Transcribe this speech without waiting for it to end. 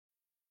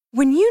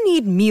When you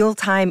need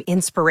mealtime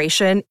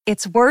inspiration,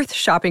 it's worth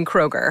shopping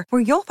Kroger,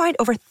 where you'll find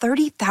over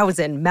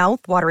 30,000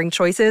 mouth-watering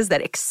choices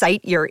that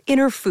excite your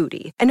inner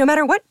foodie. And no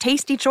matter what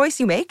tasty choice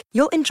you make,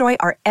 you'll enjoy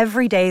our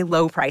everyday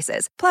low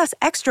prices, plus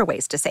extra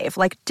ways to save,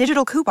 like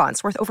digital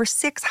coupons worth over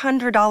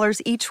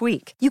 $600 each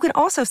week. You can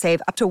also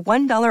save up to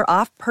 $1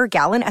 off per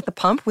gallon at the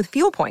pump with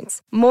fuel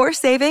points. More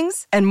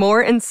savings and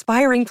more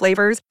inspiring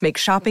flavors make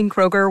shopping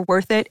Kroger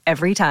worth it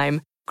every time.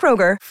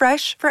 Kroger,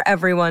 fresh for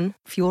everyone.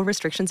 Fuel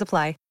restrictions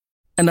apply.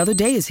 Another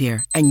day is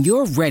here, and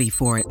you're ready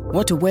for it.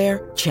 What to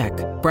wear? Check.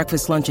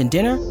 Breakfast, lunch, and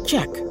dinner?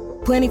 Check.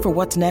 Planning for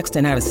what's next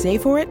and how to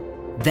save for it?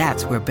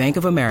 That's where Bank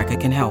of America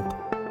can help.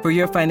 For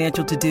your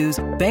financial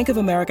to-dos, Bank of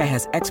America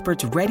has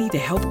experts ready to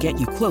help get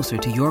you closer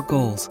to your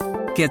goals.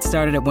 Get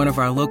started at one of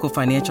our local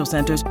financial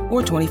centers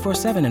or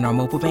 24/7 in our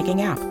mobile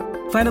banking app.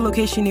 Find a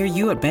location near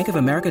you at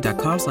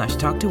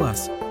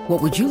bankofamerica.com/talktous.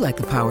 What would you like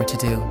the power to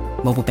do?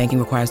 Mobile banking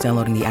requires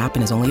downloading the app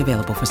and is only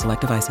available for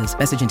select devices.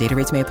 Message and data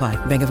rates may apply.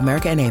 Bank of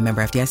America N.A.,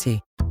 member FDIC.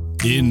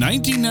 In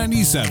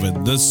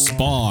 1997, the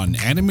Spawn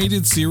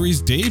animated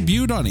series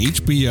debuted on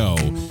HBO.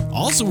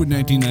 Also in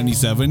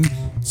 1997,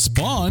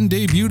 Spawn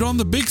debuted on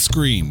the big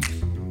screen.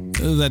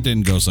 That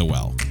didn't go so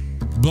well.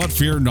 But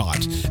fear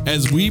not,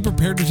 as we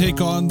prepare to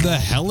take on the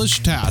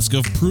hellish task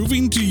of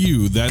proving to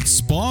you that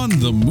Spawn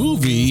the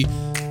movie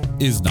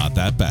is not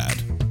that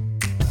bad.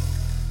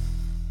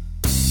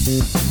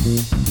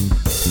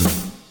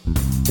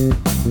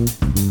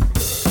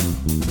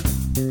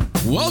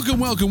 Welcome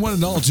one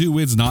and all to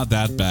It's Not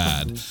That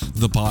Bad,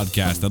 the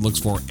podcast that looks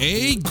for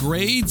A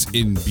grades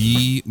in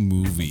B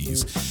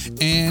movies.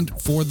 And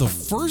for the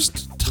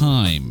first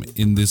time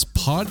in this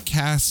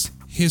podcast's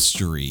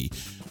history,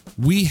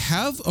 we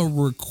have a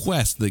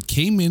request that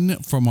came in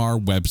from our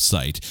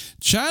website.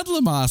 Chad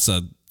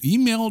Lamassa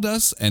emailed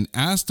us and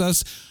asked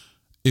us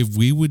if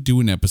we would do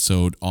an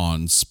episode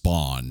on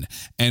Spawn,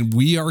 and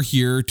we are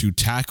here to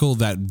tackle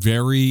that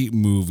very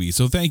movie.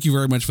 So thank you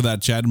very much for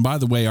that, Chad. And by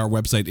the way, our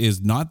website is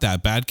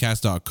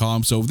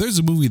notthatbadcast.com. So if there's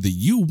a movie that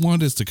you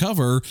want us to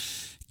cover,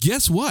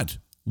 guess what?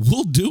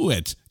 We'll do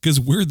it because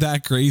we're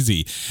that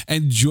crazy.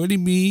 And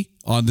joining me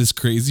on this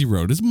crazy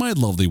road is my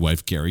lovely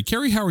wife, Carrie.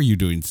 Carrie, how are you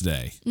doing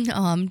today?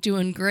 Oh, I'm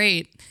doing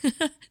great.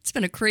 It's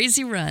been a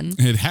crazy run.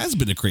 It has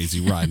been a crazy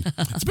run.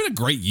 It's been a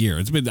great year.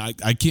 It's been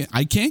I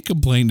can't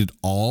complain at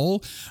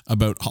all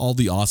about all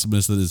the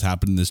awesomeness that has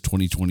happened in this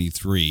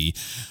 2023.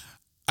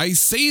 I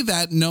say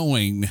that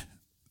knowing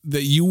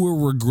that you were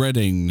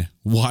regretting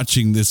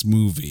watching this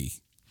movie.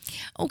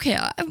 Okay,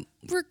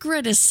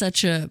 regret is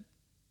such a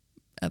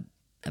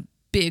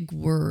big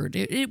word.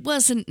 It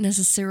wasn't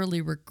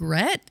necessarily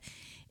regret.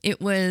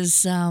 It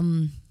was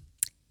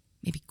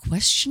maybe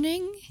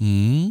questioning.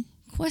 Mm-hmm.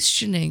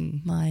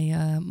 Questioning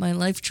my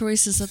life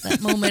choices at that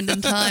moment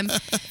in time.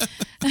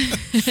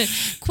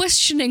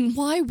 Questioning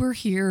why we're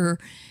here.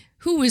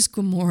 Who is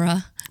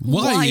Gamora?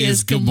 Why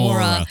is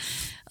Gamora?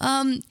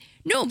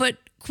 No, but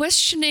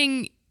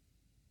questioning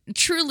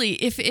truly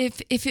if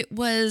it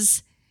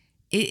was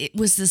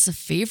this a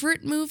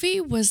favorite movie?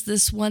 Was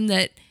this one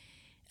that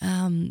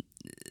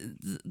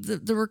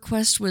the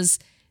request was,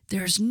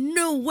 there's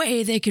no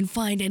way they can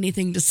find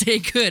anything to say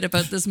good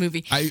about this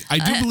movie. I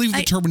do believe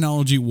the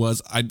terminology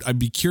was, I'd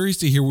be curious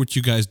to hear what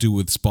you guys do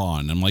with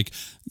Spawn. I'm like,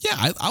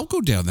 yeah, I'll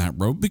go down that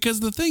road,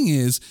 because the thing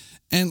is,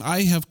 and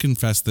I have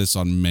confessed this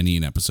on many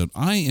an episode,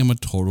 I am a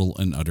total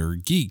and utter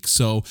geek.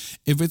 So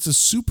if it's a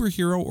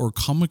superhero or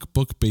comic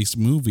book based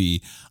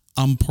movie,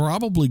 I'm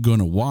probably going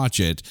to watch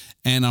it,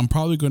 and I'm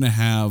probably going to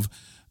have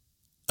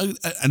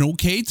an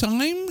okay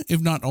time, if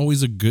not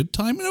always a good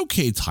time, an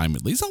okay time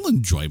at least. I'll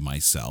enjoy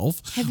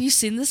myself. Have you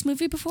seen this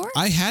movie before?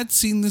 I had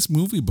seen this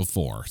movie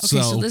before.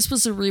 Okay, so this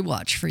was a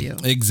rewatch for you.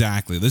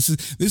 Exactly. This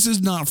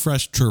is not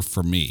fresh turf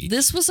for me.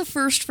 This was a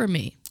first for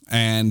me.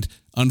 And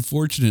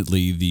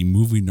unfortunately, the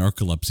movie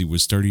narcolepsy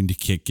was starting to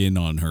kick in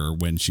on her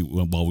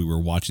while we were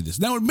watching this.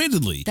 Now,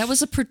 admittedly, that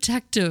was a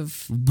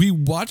protective. We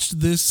watched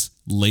this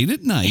late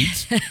at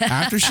night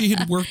after she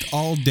had worked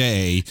all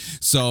day.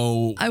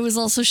 So I was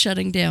also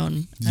shutting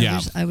down.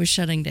 Yeah. I was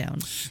shutting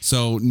down.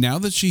 So now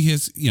that she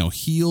has,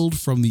 healed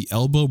from the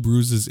elbow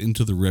bruises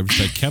into the ribs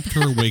that kept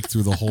her awake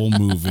through the whole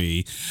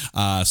movie,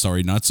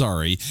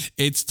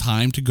 it's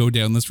time to go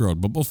down this road.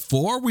 But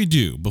before we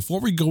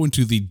go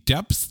into the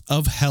depths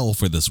of hell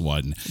for this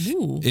one,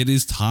 Ooh. It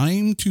is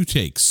time to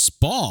take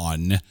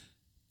Spawn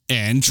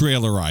and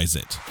trailerize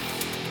it.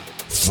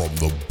 From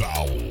the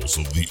bowels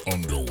of the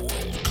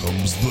underworld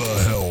comes the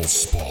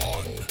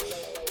Hellspawn,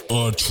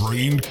 a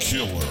trained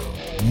killer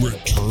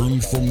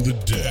returned from the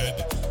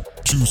dead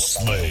to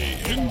slay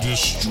and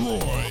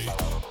destroy.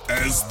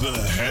 As the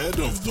head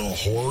of the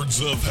hordes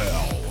of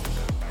hell,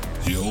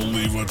 he'll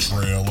leave a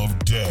trail of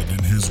dead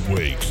in his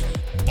wake,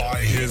 by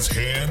his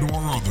hand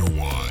or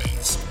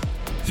otherwise.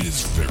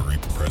 His very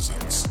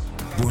presence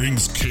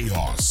brings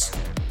chaos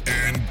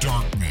and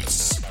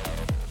darkness.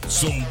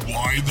 So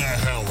why the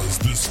hell is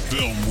this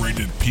film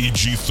rated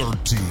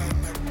PG-13?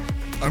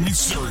 I mean,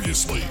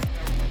 seriously.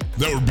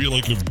 That would be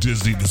like if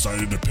Disney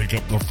decided to pick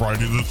up the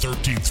Friday the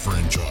 13th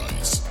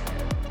franchise.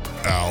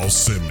 Al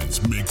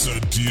Simmons makes a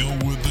deal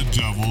with the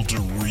devil to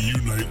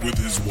reunite with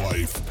his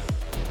wife,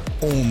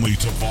 only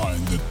to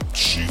find that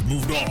she's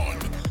moved on,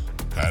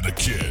 had a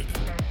kid,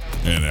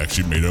 and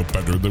actually made out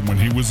better than when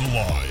he was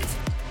alive.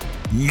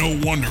 No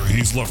wonder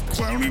he's left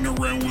clowning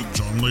around with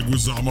John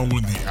Leguizamo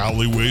in the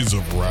alleyways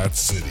of Rat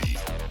City.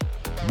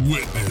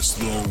 Witness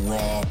the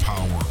raw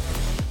power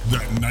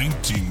that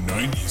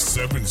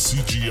 1997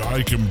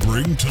 CGI can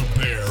bring to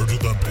bear to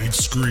the big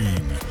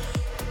screen,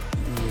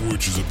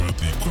 which is about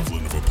the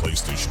equivalent of a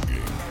PlayStation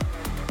game.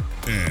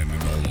 And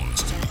in all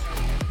honesty,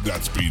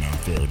 that's being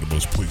unfair to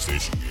most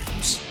PlayStation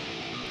games.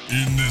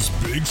 In this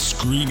big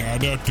screen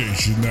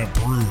adaptation that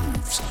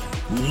proves,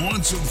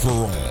 once and for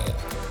all,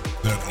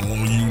 that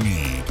all you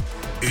need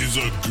is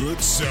a good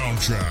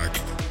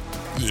soundtrack,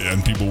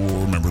 and people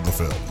will remember the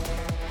film.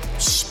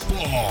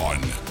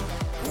 Spawn,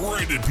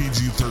 rated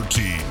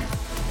PG-13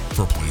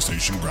 for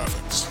PlayStation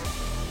graphics.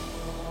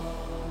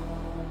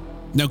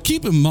 Now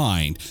keep in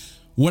mind,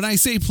 when I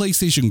say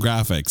PlayStation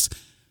graphics,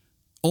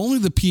 only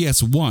the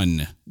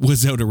PS1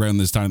 was out around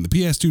this time. The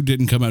PS2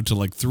 didn't come out till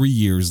like 3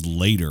 years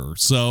later.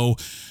 So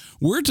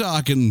we're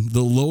talking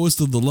the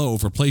lowest of the low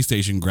for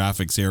PlayStation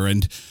graphics here.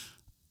 And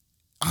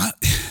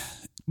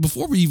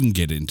before we even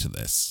get into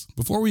this,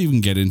 before we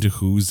even get into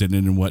who's in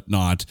it and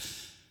whatnot,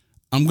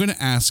 I'm going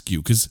to ask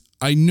you, because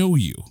I know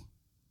you.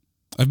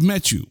 I've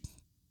met you.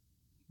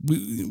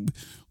 We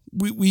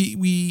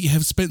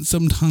have spent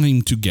some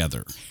time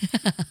together.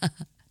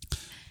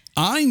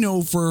 I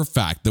know for a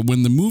fact that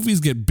when the movies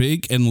get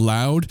big and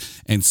loud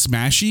and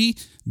smashy,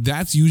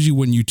 that's usually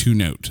when you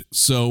tune out.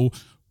 So,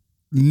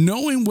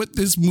 knowing what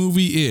this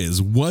movie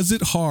is, was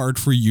it hard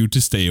for you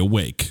to stay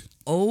awake?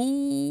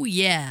 Oh,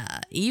 yeah.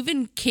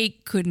 Even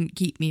cake couldn't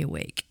keep me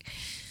awake.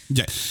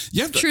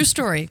 Yeah. True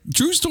story.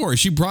 True story.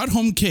 She brought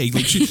home cake.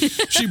 Like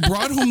she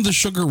brought home the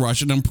sugar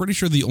rush, and I'm pretty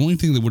sure the only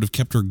thing that would have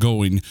kept her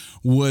going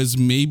was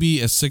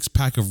maybe a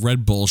 6-pack of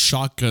Red Bull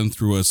shotgun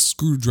through a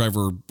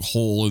screwdriver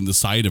hole in the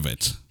side of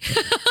it.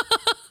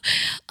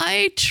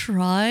 I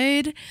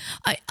tried.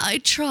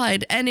 I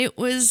tried, and it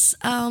was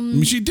I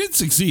mean, she did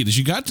succeed.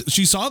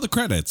 She saw the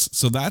credits,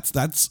 so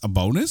that's a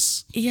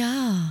bonus.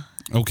 Yeah.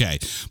 Okay,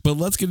 but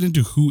let's get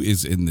into who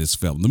is in this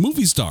film. The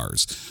movie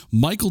stars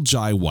Michael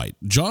Jai White,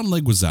 John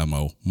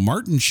Leguizamo,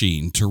 Martin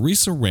Sheen,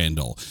 Teresa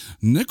Randall,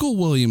 Nicole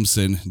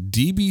Williamson,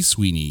 D.B.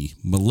 Sweeney,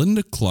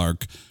 Melinda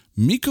Clarke,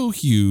 Miko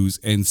Hughes,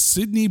 and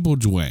Sidney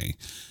Beaudoin.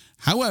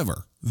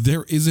 However,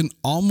 there is an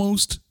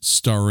almost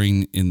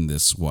starring in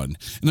this one.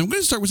 And I'm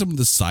going to start with some of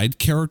the side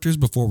characters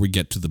before we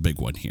get to the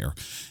big one here.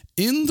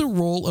 In the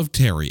role of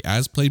Terry,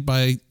 as played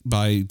by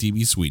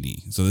D.B.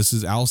 Sweeney, so this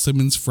is Al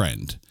Simmons'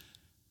 friend,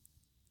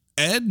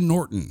 Ed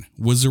Norton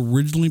was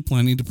originally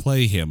planning to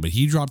play him, but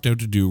he dropped out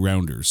to do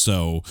Rounders.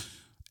 So,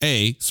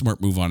 A, smart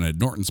move on Ed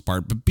Norton's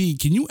part, but B,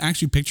 can you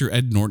actually picture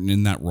Ed Norton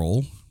in that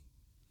role?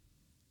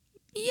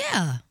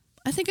 Yeah,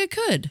 I think I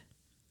could.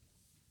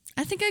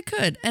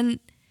 And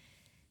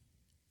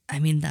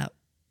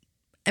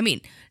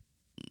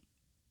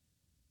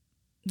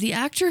the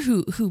actor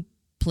who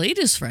played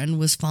his friend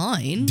was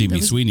fine.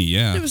 D.B. Sweeney,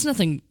 yeah. There was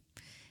nothing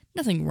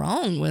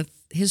wrong with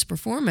his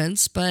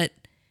performance, but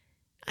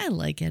I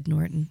like Ed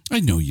Norton. I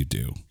know you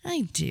do.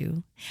 I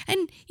do.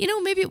 And,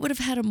 maybe it would have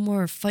had a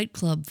more Fight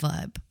Club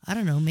vibe. I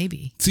don't know,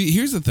 maybe. See,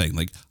 here's the thing.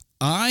 Like,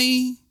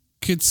 I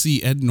could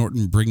see Ed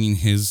Norton bringing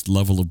his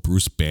level of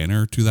Bruce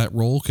Banner to that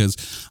role,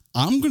 because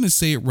I'm going to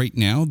say it right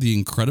now, The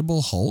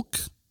Incredible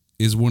Hulk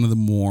is one of the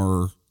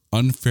more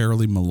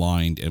unfairly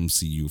maligned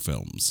MCU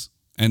films.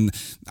 And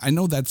I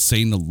know that's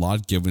saying a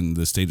lot given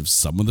the state of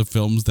some of the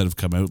films that have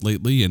come out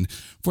lately. And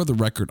for the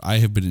record, I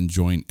have been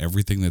enjoying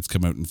everything that's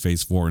come out in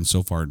Phase 4 and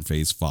so far in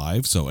Phase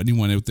 5. So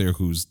anyone out there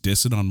who's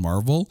dissing on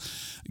Marvel,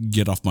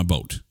 get off my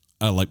boat.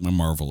 I like my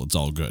Marvel. It's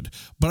all good.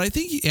 But I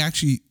think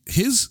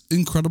his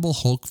Incredible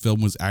Hulk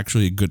film was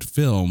actually a good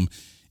film,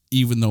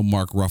 even though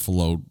Mark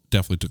Ruffalo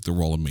definitely took the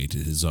role and made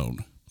it his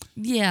own.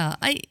 Yeah.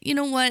 You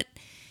know what?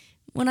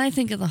 When I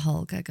think of the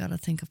Hulk, I gotta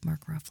think of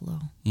Mark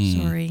Ruffalo.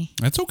 Sorry.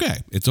 That's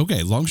okay. It's okay.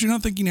 As long as you're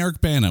not thinking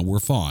Eric Bana,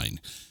 we're fine.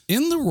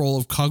 In the role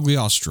of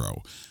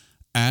Cagliostro,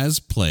 as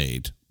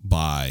played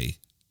by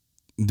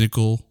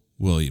Nicole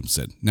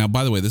Williamson. Now,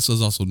 by the way, this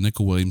was also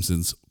Nicole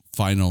Williamson's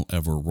final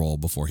ever role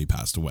before he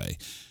passed away.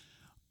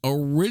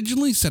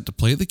 Originally set to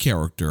play the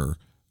character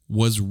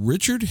was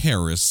Richard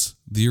Harris,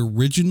 the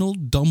original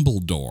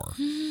Dumbledore,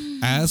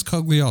 as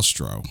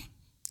Cagliostro.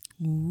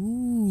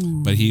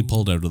 Ooh. But he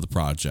pulled out of the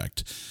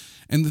project.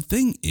 And the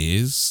thing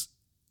is,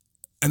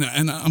 and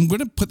I'm going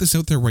to put this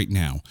out there right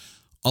now,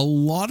 a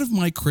lot of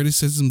my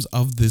criticisms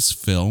of this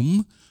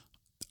film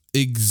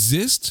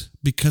exist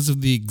because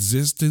of the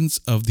existence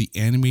of the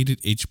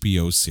animated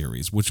HBO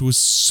series, which was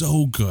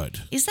so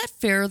good. Is that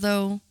fair,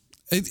 though?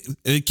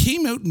 It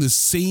came out in the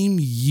same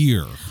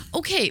year.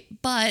 Okay,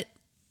 but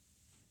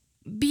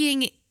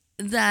being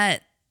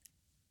that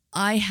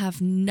I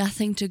have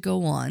nothing to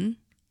go on,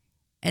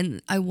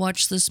 and I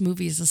watched this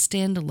movie as a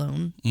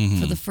standalone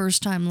for the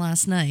first time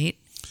last night.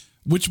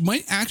 Which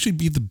might actually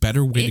be the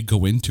better way to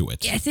go into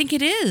it. I think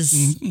it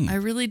is. I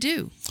really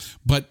do.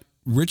 But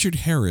Richard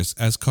Harris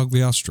as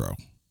Cagliostro?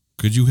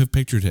 Could you have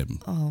pictured him?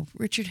 Oh,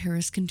 Richard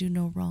Harris can do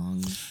no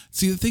wrong.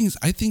 See, the thing is,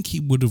 I think he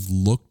would have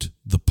looked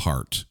the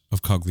part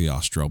of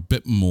Cagliostro a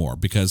bit more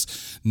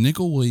because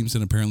Nicol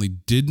Williamson apparently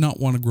did not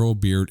want to grow a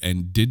beard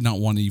and did not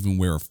want to even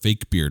wear a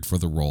fake beard for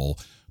the role,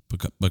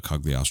 but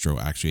Cagliostro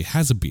actually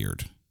has a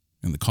beard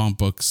in the comic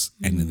books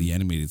and in the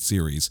animated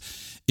series.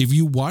 If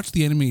you watch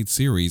the animated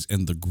series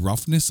and the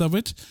gruffness of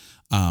it,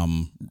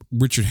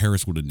 Richard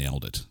Harris would have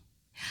nailed it.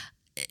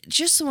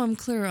 Just so I'm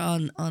clear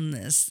on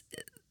this,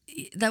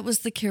 that was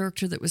the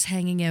character that was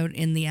hanging out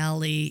in the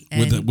alley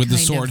and with the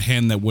sword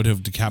hand that would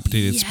have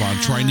decapitated Spawn,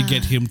 trying to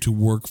get him to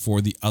work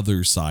for the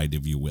other side,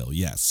 if you will.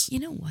 Yes. You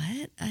know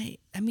what? I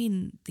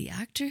mean, the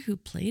actor who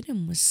played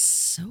him was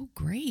so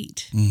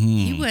great.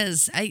 Mm-hmm.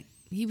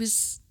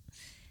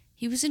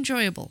 He was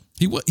enjoyable.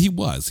 He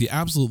was. He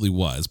absolutely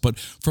was. But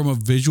from a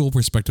visual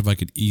perspective, I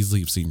could easily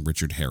have seen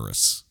Richard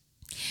Harris.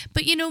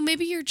 But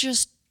maybe you're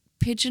just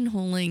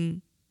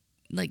pigeonholing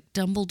like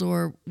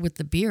Dumbledore with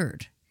the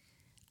beard.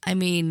 I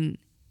mean,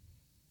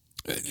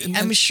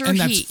 I'm sure and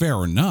that's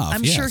fair enough.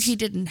 I'm sure he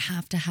didn't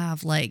have to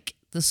have like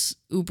this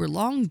uber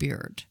long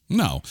beard.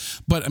 No,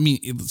 but I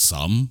mean,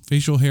 some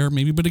facial hair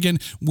maybe. But again,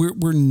 we're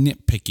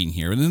nitpicking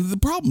here, and then the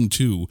problem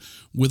too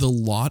with a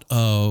lot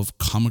of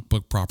comic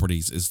book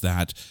properties is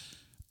that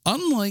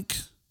unlike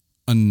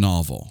a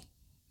novel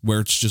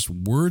where it's just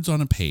words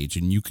on a page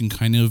and you can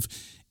kind of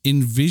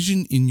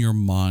envision in your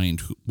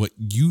mind what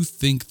you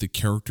think the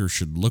character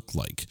should look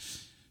like,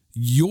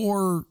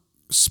 you're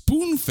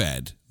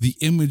spoon-fed the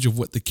image of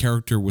what the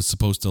character was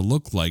supposed to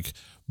look like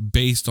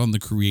based on the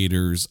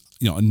creator's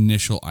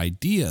initial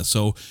idea.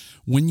 So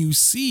when you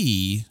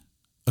see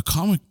a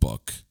comic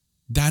book,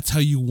 that's how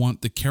you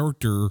want the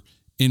character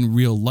in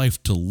real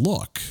life to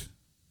look.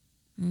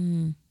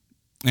 And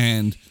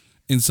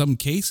in some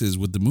cases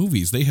with the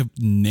movies, they have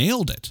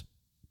nailed it.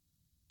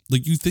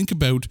 Like you think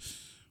about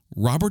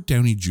Robert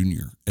Downey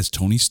Jr. as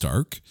Tony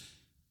Stark.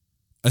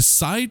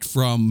 Aside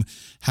from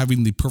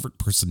having the perfect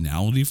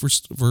personality for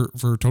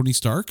Tony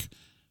Stark,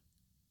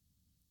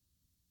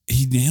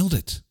 he nailed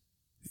it.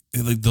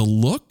 Like the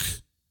look,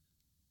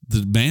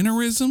 the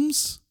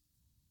mannerisms.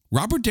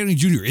 Robert Downey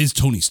Jr. is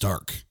Tony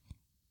Stark.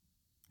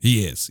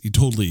 He is. He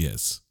totally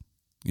is.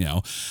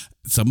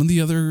 Some of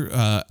the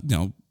other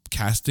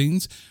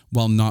castings,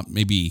 while not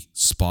maybe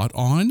spot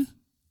on,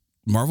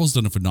 Marvel's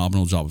done a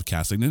phenomenal job of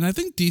casting, and I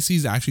think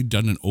DC's actually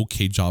done an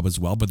okay job as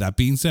well. But that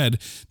being said,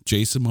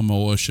 Jason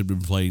Momoa should have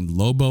been playing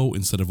Lobo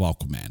instead of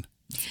Aquaman.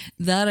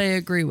 That I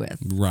agree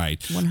with. Right.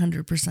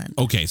 100%.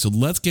 Okay, so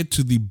let's get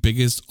to the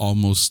biggest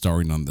almost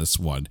starring on this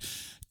one.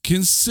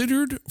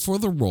 Considered for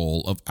the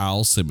role of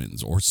Al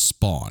Simmons or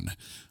Spawn,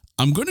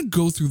 I'm going to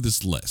go through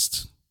this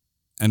list.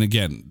 And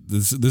again,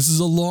 this is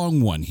a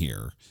long one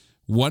here.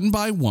 One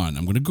by one,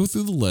 I'm going to go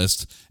through the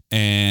list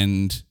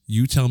and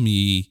you tell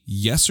me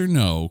yes or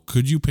no,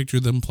 could you picture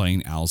them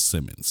playing Al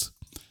Simmons?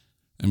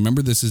 And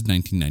remember, this is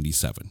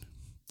 1997.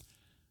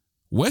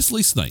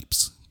 Wesley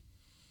Snipes.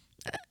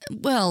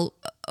 Well,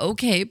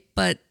 okay,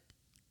 but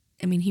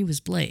I mean, he was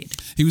Blade.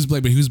 He was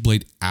Blade, but he was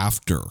Blade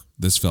after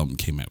this film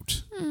came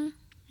out.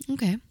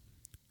 Okay.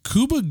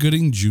 Cuba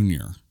Gooding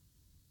Jr.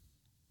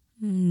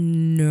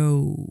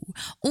 No.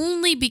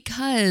 Only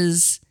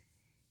because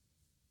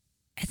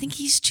I think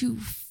he's too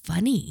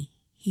funny.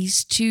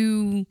 He's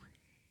too,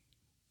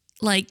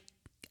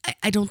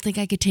 I don't think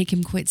I could take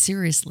him quite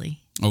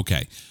seriously.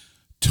 Okay.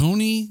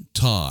 Tony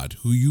Todd,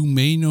 who you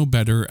may know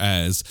better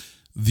as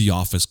The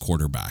Office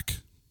quarterback.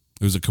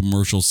 It was a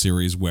commercial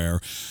series where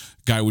a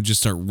guy would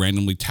just start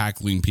randomly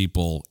tackling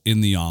people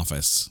in the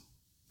office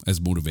as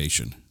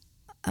motivation.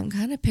 I'm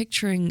kind of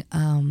picturing...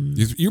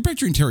 You're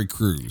picturing Terry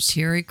Crews.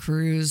 Terry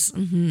Crews.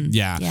 Mm-hmm.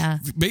 Yeah.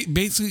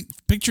 Basically,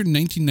 picture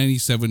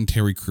 1997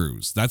 Terry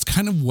Crews. That's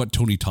kind of what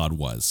Tony Todd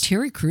was.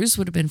 Terry Crews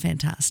would have been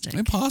fantastic.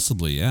 And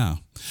possibly, yeah.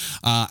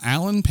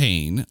 Alan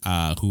Payne,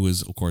 who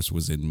is, of course,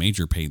 was in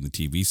Major Payne, the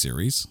TV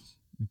series.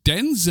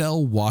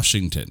 Denzel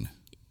Washington.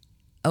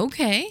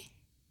 Okay.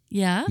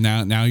 Yeah.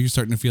 Now you're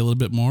starting to feel a little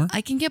bit more?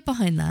 I can get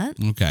behind that.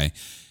 Okay.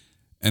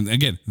 And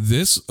again,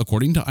 this,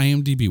 according to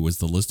IMDb, was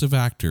the list of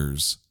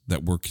actors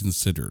that were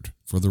considered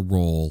for the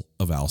role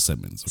of Al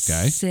Simmons,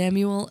 okay?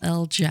 Samuel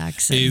L.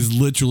 Jackson. Is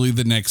literally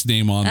the next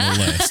name on the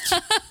list.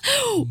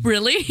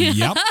 Really?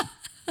 Yep.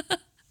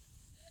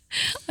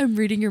 I'm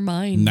reading your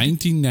mind.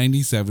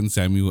 1997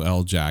 Samuel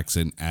L.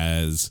 Jackson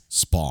as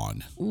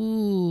Spawn.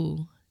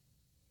 Ooh.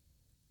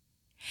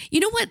 You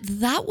know what?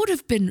 That would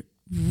have been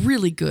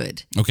really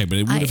good. Okay, but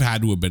it would have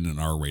had to have been an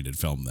R-rated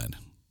film then.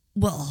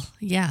 Well,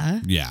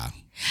 yeah. Yeah.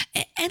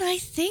 And I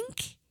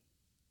think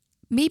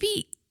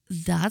maybe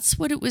that's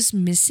what it was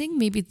missing.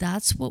 Maybe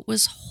that's what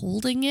was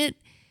holding it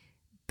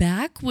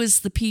back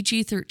was the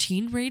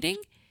PG-13 rating.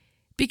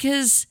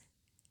 Because,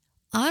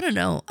 I don't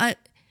know.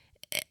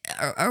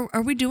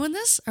 Are we doing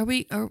this?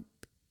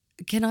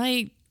 Can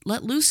I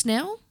let loose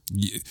now?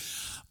 Yeah.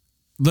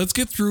 Let's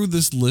get through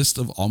this list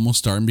of almost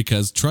starting,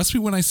 because trust me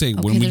when I say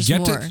when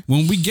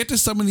we get to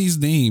some of these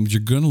names, you're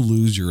gonna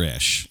lose your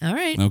ish. All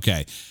right.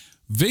 Okay.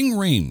 Ving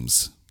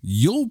Rhames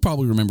You'll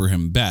probably remember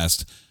him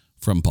best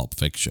from Pulp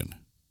Fiction.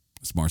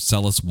 It's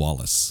Marcellus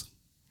Wallace.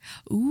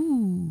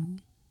 Ooh.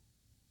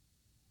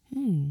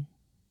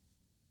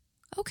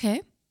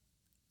 Okay.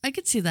 I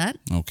could see that.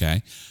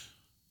 Okay.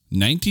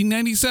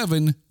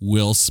 1997,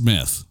 Will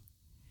Smith.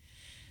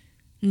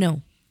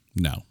 No.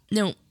 No.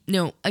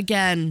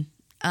 Again,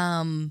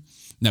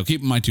 Now,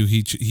 keep in mind, too,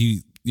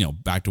 he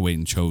backed away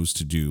and chose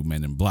to do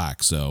Men in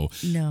Black. So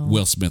No.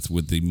 Will Smith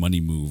with the money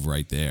move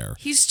right there.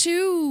 he's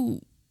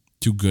too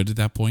Too good at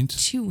that point?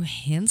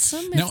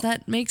 handsome, No. if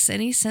that makes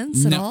any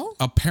sense at all.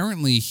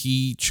 Apparently,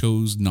 he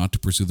chose not to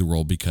pursue the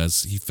role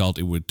because he felt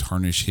it would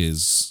tarnish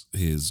his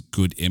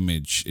good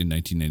image in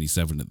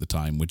 1997 at the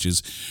time, which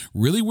is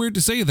really weird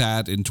to say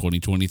that in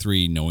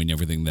 2023, knowing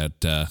everything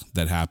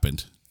that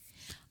happened.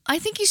 I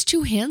think he's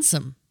too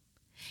handsome.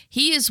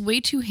 He is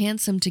way too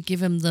handsome to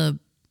give him the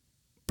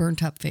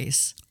burnt up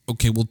face.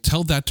 Okay, well,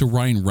 tell that to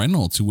Ryan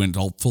Reynolds, who went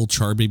all full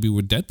char baby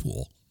with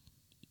Deadpool.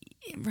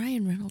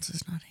 Ryan Reynolds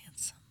is not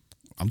handsome.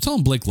 I'm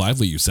telling Blake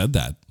Lively you said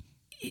that.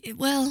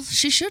 Well,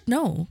 she should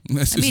know.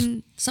 I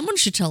mean, someone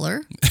should tell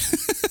her.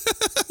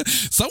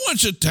 Someone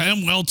should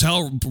damn well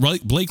tell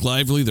Blake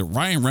Lively that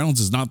Ryan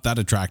Reynolds is not that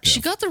attractive. She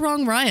got the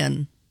wrong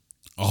Ryan.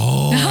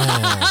 Oh,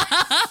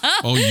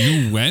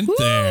 you went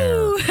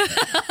there.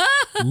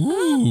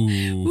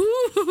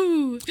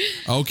 Ooh.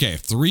 Okay,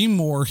 3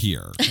 more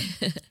here.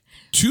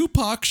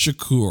 Tupac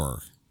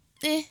Shakur.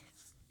 The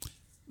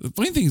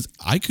funny thing is,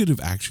 I could have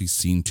actually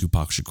seen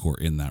Tupac Shakur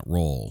in that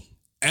role.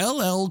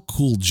 LL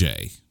Cool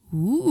J.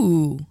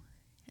 Ooh.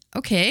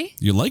 Okay.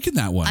 You're liking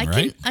that one,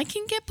 right? I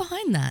can get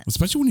behind that.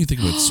 Especially when you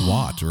think about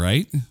SWAT,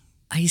 right?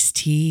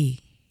 Ice-T.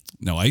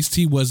 No,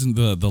 Ice-T wasn't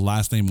the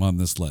last name on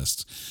this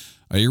list.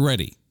 Are you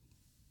ready?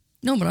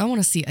 No, but I want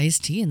to see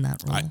Ice-T in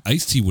that role.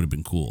 Ice-T would have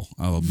been cool,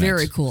 I'll admit.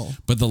 Very cool.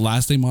 But the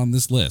last name on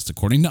this list,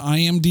 according to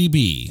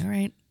IMDb, All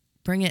right.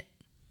 Bring it.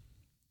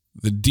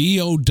 the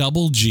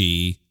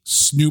D-O-double-G,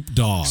 Snoop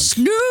Dogg.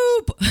 Snoop!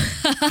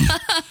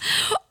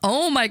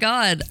 Oh, my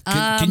God.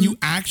 Can you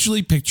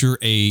actually picture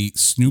a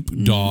Snoop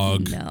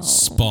Dogg No.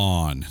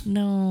 Spawn?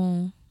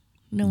 No.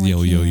 No,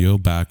 Yo, I yo, can't. yo,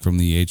 back from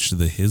the H to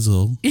the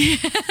Hizzle.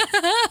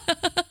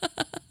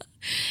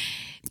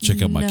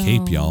 Check out my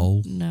cape,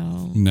 y'all.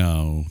 No.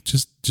 No,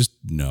 just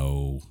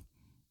no.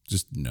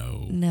 Just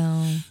no.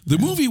 No. The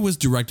movie was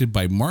directed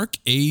by Mark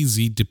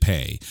A.Z.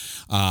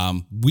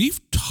 DePay. We've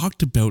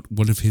talked about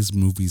one of his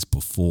movies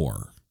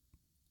before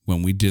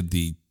when we did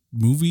the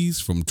movies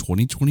from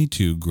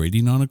 2022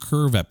 Grading on a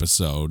Curve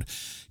episode,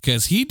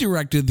 because he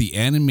directed the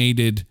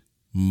animated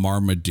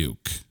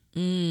Marmaduke,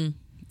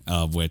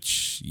 of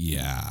which,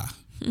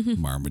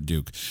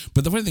 Marmaduke.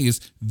 But the funny thing is,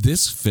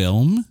 this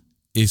film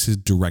is his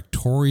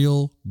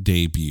directorial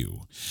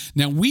debut.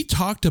 Now, we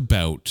talked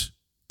about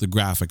the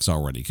graphics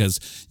already,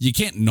 because you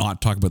can't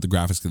not talk about the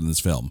graphics in this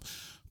film.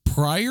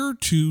 Prior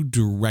to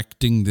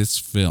directing this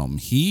film,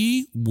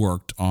 he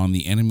worked on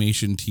the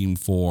animation team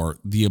for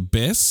The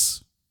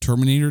Abyss,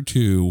 Terminator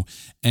 2,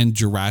 and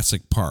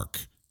Jurassic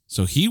Park.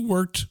 So he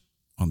worked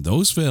on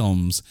those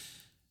films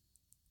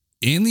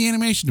in the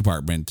animation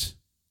department,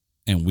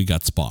 and we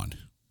got Spawn.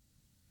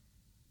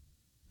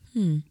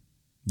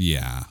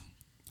 Yeah.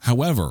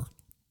 However,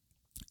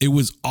 it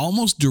was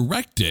almost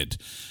directed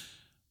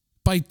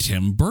by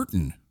Tim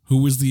Burton, who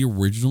was the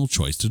original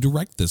choice to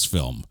direct this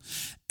film.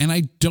 And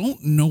I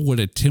don't know what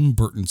a Tim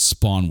Burton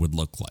Spawn would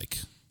look like.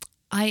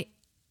 I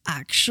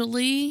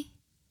actually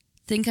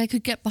think I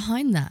could get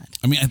behind that.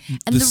 I mean,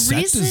 And the the set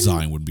reason-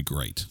 design would be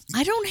great.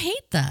 I don't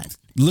hate that.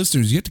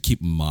 Listeners, you have to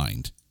keep in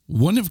mind,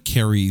 one of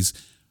Carrie's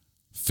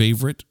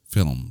favorite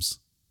films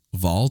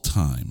of all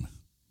time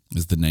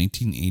is the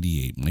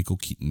 1988 Michael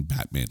Keaton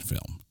Batman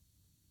film.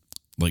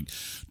 Like,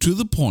 to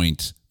the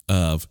point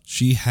of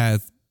she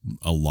had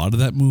a lot of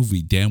that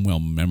movie damn well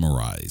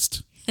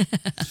memorized.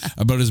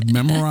 About as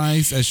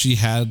memorized as she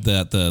had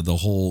the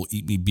whole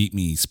Eat Me, Beat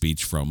Me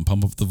speech from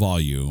Pump Up the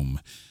Volume.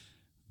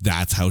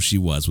 That's how she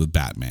was with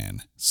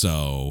Batman.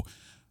 So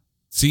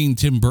seeing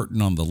Tim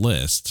Burton on the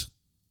list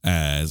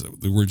as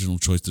the original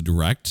choice to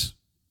direct,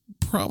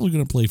 probably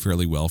going to play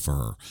fairly well for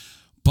her.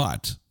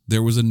 But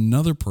there was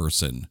another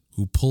person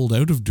who pulled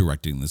out of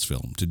directing this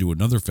film to do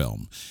another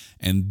film.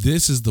 And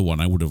this is the one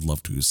I would have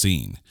loved to have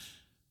seen.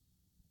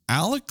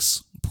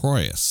 Alex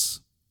Proyas,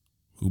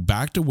 who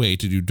backed away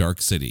to do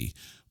Dark City,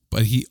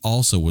 but he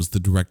also was the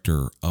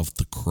director of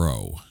The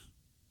Crow.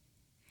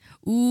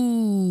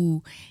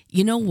 Ooh,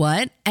 you know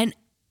what? And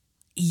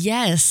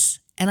yes,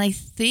 and I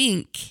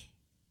think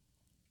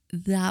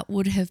that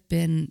would have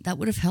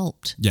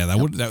helped. Yeah, that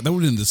would have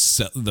been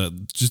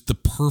just the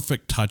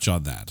perfect touch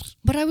on that.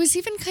 But I was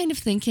even kind of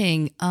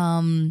thinking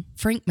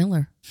Frank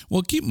Miller.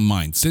 Well, keep in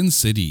mind, Sin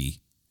City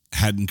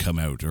hadn't come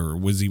out or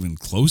was even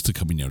close to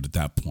coming out at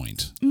that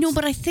point. No,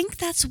 but I think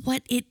that's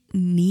what it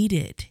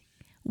needed,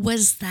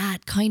 was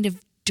that kind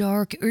of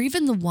dark, or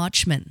even The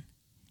Watchmen.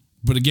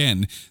 But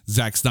again,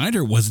 Zack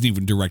Snyder wasn't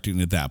even directing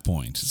at that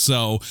point.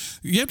 So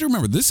you have to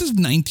remember, this is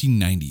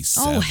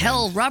 1997. Oh,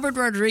 hell, Robert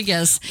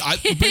Rodriguez.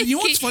 But you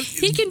know what's funny?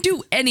 He can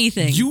do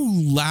anything.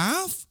 You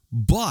laugh,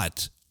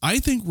 but I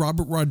think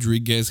Robert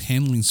Rodriguez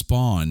handling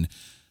Spawn,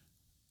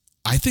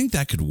 I think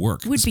that could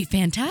work. Would be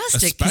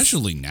fantastic.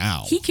 Especially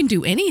now. He can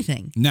do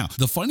anything. Now,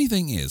 the funny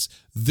thing is,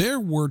 there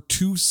were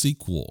 2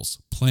 sequels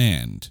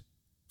planned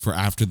for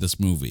after this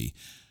movie,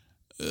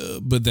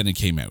 but then it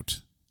came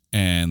out,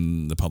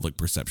 and the public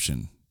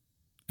perception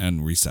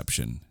and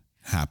reception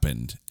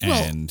happened.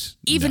 And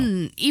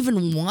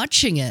even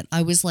watching it,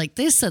 I was like,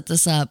 they set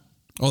this up.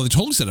 Oh, they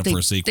totally set up for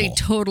a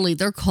sequel.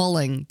 They're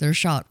calling their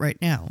shot right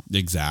now.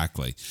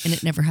 Exactly. And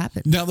it never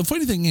happened. Now, the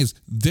funny thing is,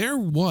 there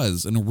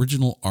was an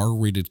original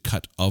R-rated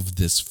cut of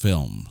this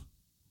film,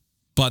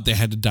 but they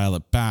had to dial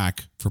it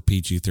back for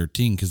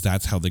PG-13 because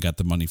that's how they got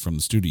the money from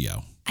the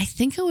studio. I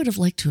think I would have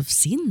liked to have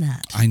seen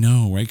that. I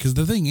know, right? Because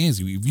the thing is,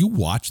 if you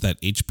watch that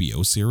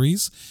HBO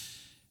series,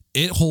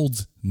 it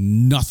holds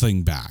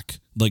nothing back.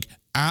 Like,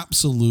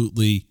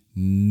 absolutely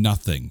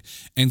nothing.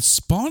 And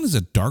Spawn is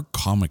a dark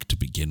comic to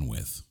begin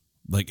with.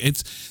 Like,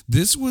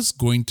 this was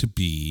going to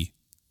be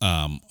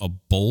a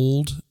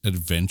bold,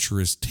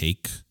 adventurous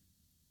take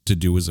to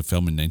do as a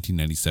film in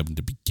 1997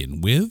 to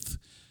begin with.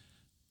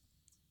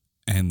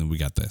 And then we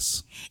got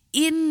this.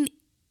 In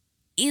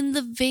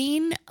the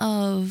vein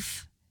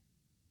of,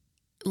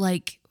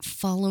 like,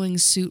 following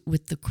suit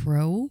with The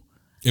Crow,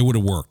 it would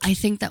have worked. I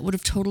think that would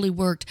have totally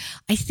worked.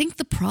 I think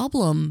the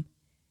problem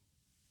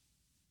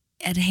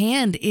at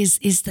hand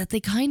is that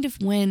they kind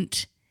of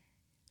went,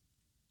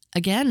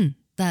 again,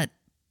 that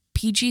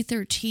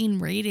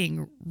PG-13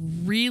 rating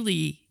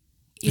really,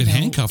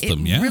 handcuffed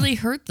them, yeah. It really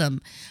hurt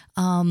them.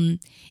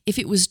 If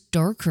it was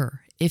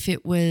darker, if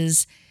it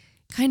was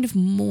kind of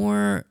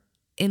more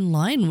in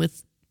line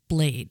with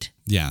Blade.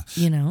 Yeah.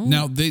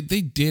 Now, they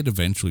did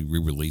eventually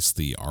re-release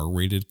the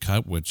R-rated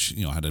cut, which,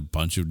 had a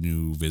bunch of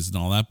new vids and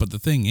all that. But the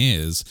thing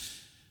is,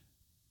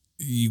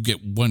 you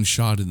get one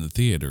shot in the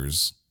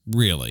theaters,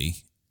 really,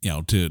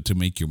 to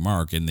make your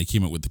mark, and they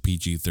came out with the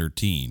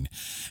PG-13,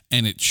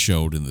 and it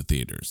showed in the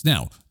theaters.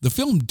 Now, the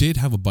film did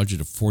have a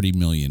budget of $40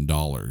 million.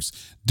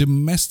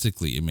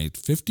 Domestically, it made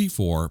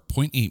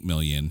 $54.8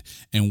 million,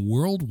 and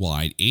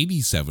worldwide,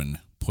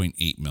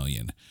 $87.8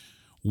 million.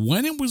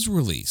 When it was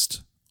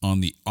released on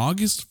the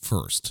August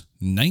 1st,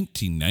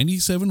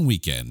 1997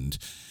 weekend,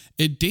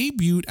 it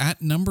debuted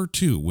at number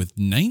 2 with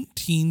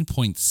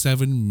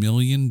 $19.7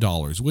 million,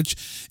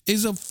 which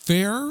is a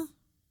fair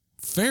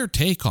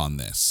take on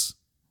this.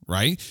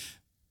 Right?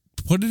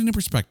 Put it into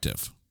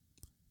perspective.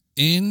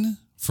 In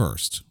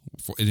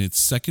its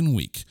second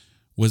week,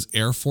 was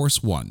Air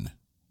Force One,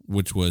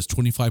 which was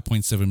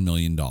 $25.7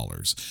 million.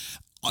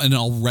 And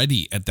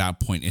already at that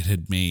point, it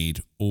had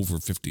made over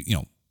 50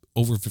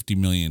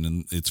 million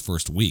in its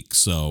first week.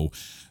 So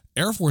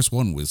Air Force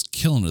One was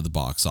killing at the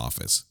box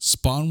office.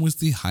 Spawn was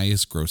the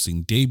highest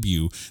grossing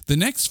debut. The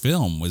next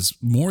film was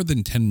more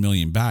than 10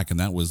 million back, and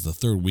that was the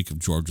third week of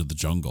George of the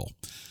Jungle.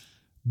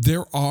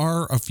 There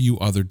are a few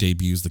other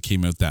debuts that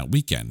came out that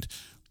weekend.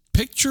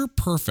 Picture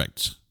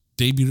Perfect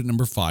debuted at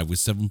number 5 with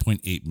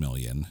 7.8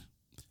 million.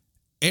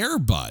 Air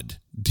Bud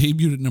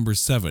debuted at number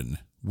 7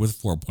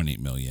 with 4.8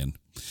 million.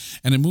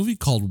 And a movie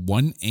called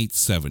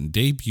 187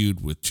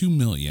 debuted with 2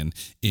 million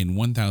in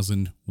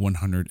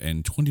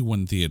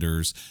 1,121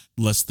 theaters,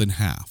 less than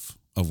half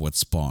of what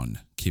Spawn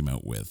came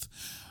out with.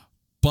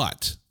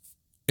 But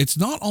it's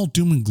not all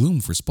doom and gloom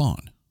for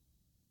Spawn.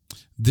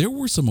 There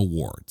were some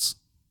awards.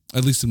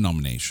 At least some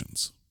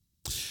nominations.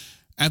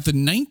 At the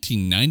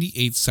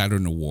 1998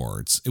 Saturn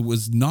Awards, it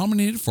was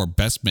nominated for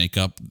Best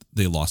Makeup.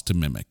 They lost to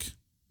Mimic.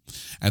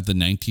 At the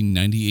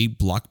 1998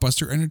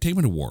 Blockbuster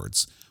Entertainment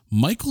Awards,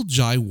 Michael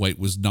Jai White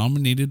was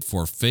nominated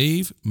for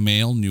Fave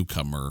Male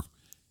Newcomer.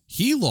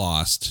 He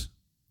lost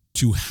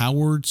to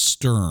Howard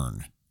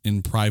Stern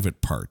in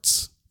Private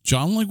Parts.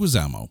 John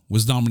Leguizamo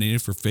was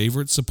nominated for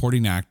Favorite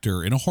Supporting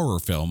Actor in a Horror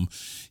Film.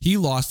 He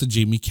lost to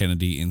Jamie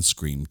Kennedy in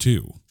Scream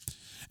 2.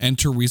 And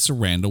Teresa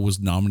Randall was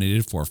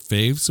nominated for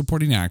Fave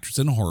Supporting Actress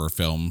in a Horror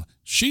Film.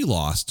 She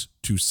lost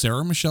to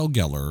Sarah Michelle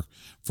Gellar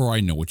for I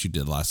Know What You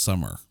Did Last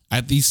Summer.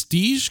 At the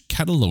Stige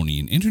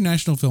Catalonian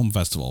International Film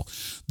Festival,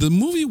 the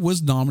movie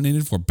was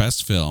nominated for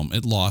Best Film.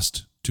 It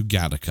lost to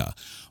Gattaca,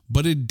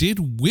 but it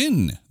did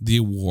win the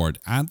award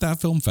at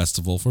that film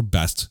festival for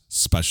Best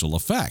Special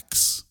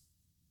Effects.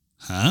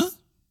 Huh?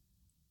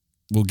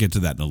 We'll get to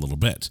that in a little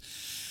bit.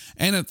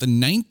 And at the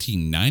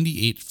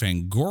 1998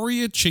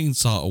 Fangoria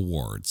Chainsaw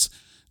Awards,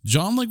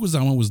 John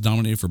Leguizamo was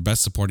nominated for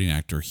Best Supporting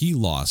Actor. He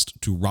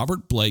lost to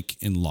Robert Blake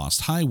in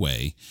Lost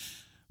Highway,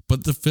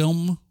 but the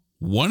film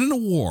won an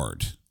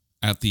award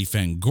at the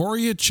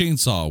Fangoria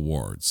Chainsaw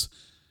Awards.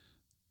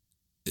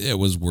 It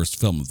was Worst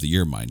Film of the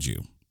Year, mind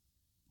you.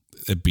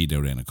 It beat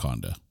out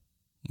Anaconda.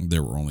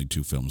 There were only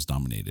 2 films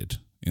nominated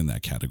in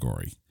that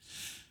category.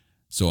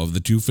 So of the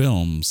 2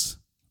 films,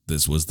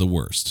 this was the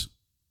worst.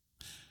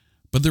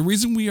 But the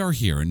reason we are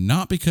here,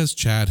 not because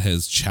Chad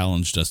has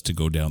challenged us to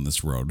go down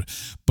this road,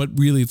 but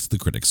really it's the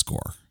critic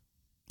score.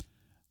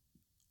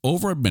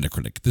 Over at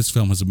Metacritic, this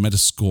film has a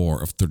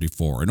Metascore of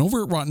 34, and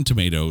over at Rotten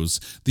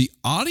Tomatoes, the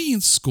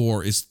audience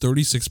score is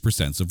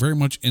 36%, so very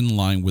much in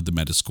line with the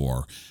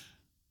Metascore.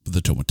 But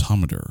the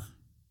Tomatometer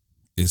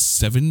is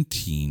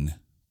 17%.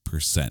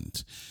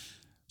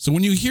 So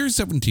when you hear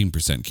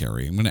 17%,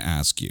 Carrie, I'm going to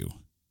ask you,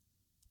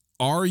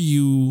 are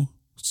you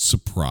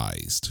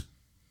surprised?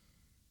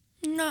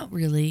 Not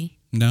really.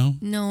 No?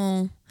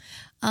 No.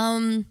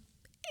 And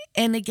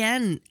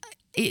again,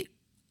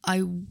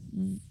 I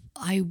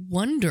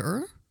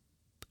wonder,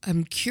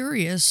 I'm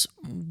curious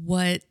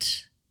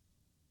what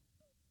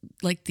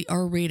like the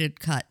R-rated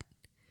cut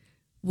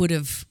would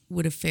have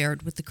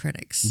fared with the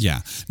critics.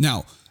 Yeah.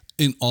 Now,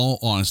 in all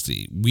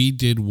honesty, we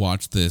did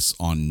watch this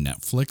on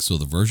Netflix, so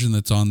the version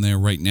that's on there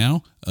right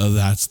now,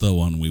 that's the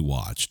one we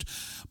watched.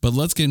 But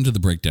let's get into the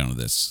breakdown of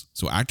this.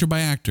 So actor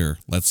by actor,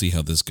 let's see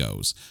how this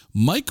goes.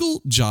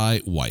 Michael Jai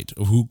White,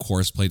 who of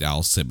course played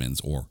Al Simmons,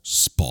 or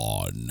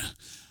Spawn.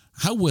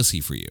 How was he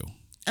for you?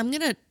 I'm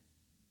going to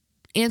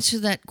answer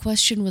that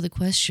question with a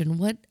question.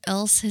 What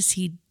else has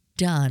he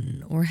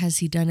done, or has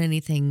he done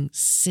anything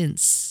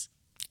since?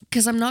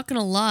 Because I'm not going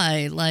to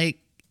lie, like,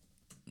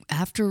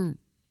 after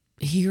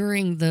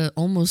hearing the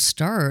Almost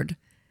Starred,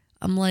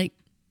 I'm like,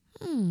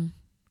 it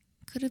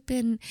could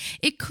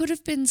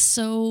have been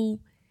so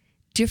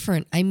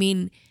different. I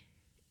mean,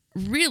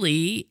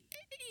 really,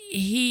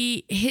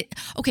 he hit.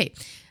 Okay,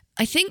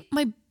 I think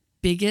my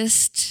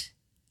biggest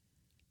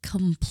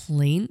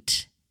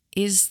complaint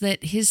is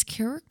that his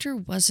character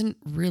wasn't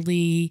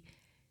really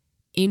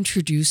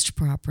introduced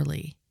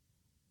properly.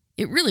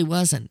 It really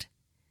wasn't.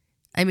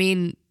 I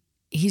mean,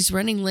 he's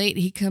running late.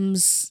 He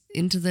comes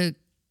into the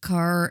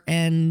car,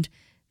 and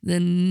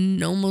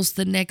then almost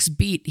the next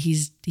beat,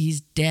 he's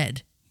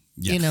dead.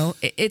 Yeah. You know,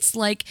 it's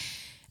like,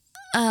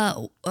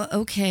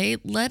 okay,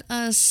 let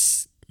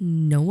us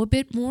know a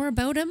bit more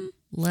about him.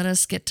 Let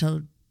us get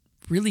to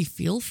really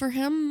feel for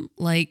him.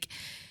 Like,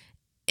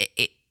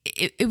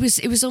 it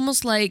was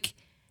almost like,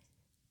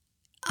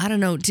 I don't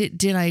know,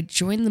 did I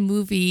join the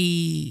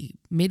movie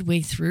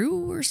midway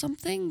through or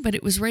something? But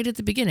it was right at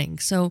the beginning.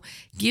 So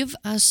give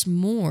us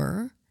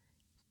more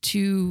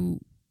to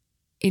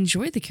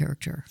enjoy the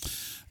character.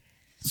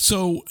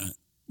 So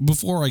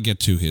before I get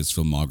to his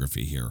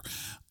filmography here,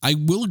 I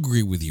will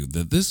agree with you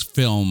that this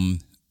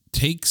film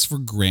takes for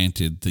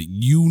granted that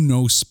you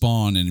know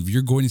Spawn, and if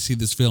you're going to see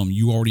this film,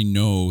 you already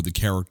know the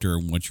character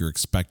and what you're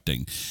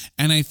expecting.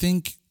 And I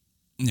think,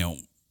 you know,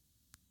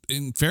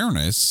 in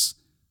fairness,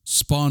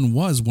 Spawn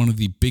was one of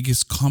the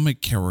biggest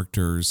comic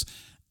characters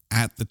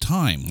at the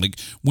time. Like,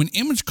 when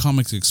Image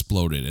Comics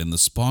exploded and the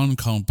Spawn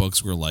comic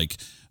books were like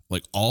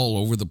all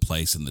over the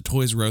place, and the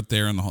toys were out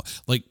there, and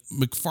like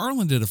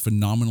McFarlane did a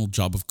phenomenal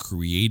job of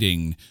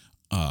creating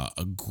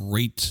a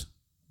great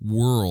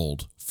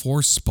world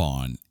for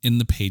Spawn in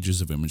the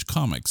pages of Image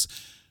Comics.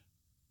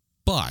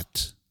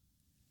 But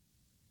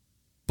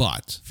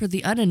for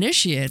the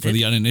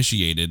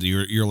uninitiated,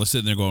 you're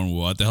sitting there going,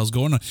 what the hell's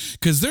going on?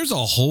 Because there's a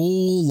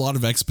whole lot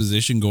of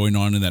exposition going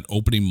on in that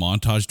opening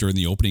montage during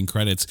the opening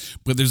credits,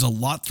 but there's a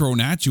lot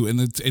thrown at you, and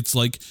it's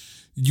like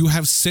you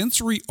have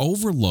sensory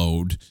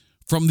overload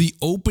from the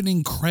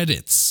opening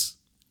credits.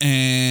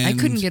 And I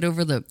couldn't get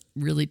over the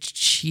really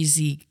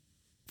cheesy,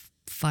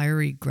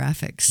 fiery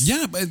graphics.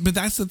 Yeah, but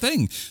that's the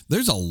thing.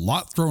 There's a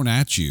lot thrown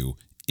at you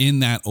in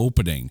that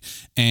opening.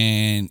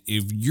 And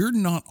if you're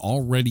not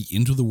already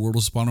into the world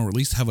of Spawn, or at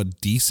least have a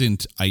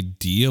decent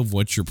idea of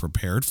what you're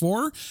prepared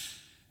for,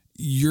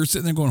 you're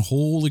sitting there going,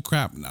 holy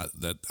crap,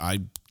 that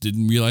I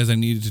didn't realize I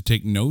needed to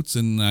take notes,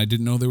 and I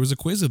didn't know there was a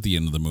quiz at the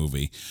end of the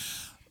movie.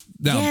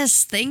 Now,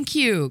 yes, thank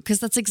you,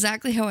 because that's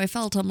exactly how I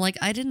felt. I'm like,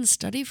 I didn't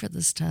study for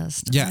this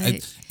test. Yeah,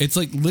 it's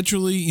like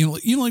literally, you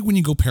know, like when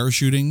you go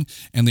parachuting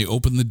and they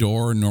open the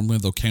door and normally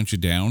they'll count you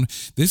down.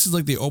 This is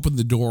like they opened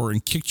the door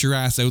and kicked your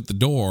ass out the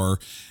door,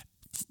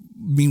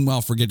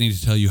 meanwhile forgetting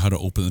to tell you how to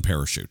open the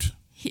parachute.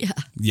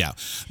 Yeah.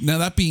 Now,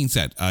 that being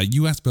said,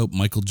 you asked about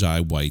Michael Jai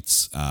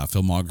White's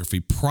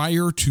filmography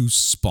prior to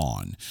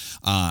Spawn.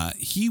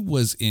 He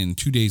was in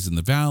 2 Days in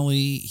the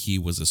Valley. He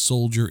was a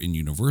soldier in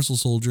Universal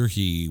Soldier.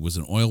 He was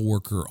an oil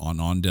worker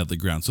on Deadly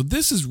Ground. So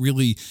this is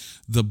really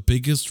the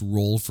biggest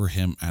role for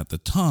him at the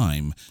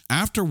time.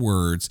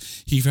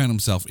 Afterwards, he found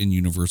himself in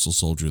Universal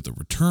Soldier: The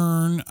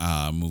Return,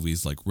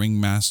 movies like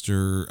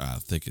Ringmaster,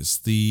 Thick as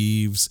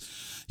Thieves.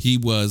 He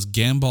was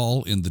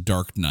Gambol in The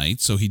Dark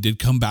Knight, so he did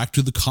come back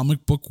to the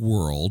comic book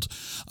world.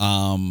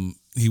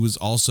 He was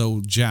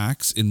also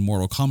Jax in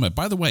Mortal Kombat.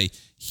 By the way,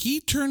 he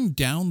turned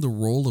down the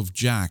role of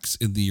Jax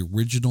in the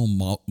original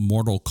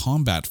Mortal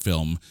Kombat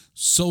film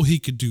so he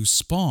could do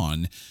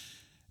Spawn.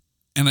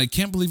 And I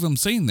can't believe I'm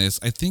saying this.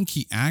 I think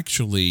he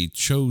actually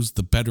chose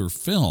the better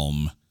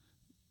film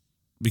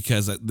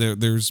because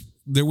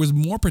there was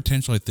more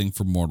potential, I think,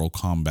 for Mortal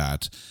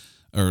Kombat.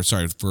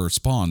 For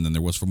Spawn than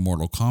there was for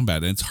Mortal Kombat.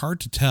 And it's hard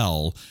to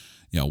tell,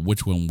 you know,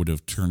 which one would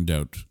have turned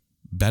out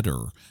better.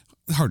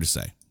 Hard to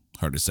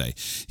say.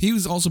 He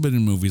was also been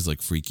in movies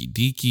like Freaky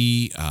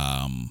Deaky,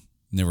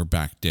 Never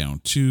Back Down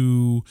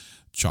 2,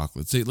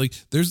 Chocolate City. Like,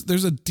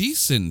 there's a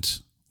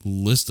decent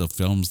list of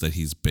films that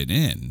he's been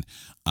in.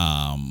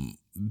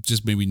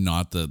 Just maybe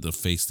not the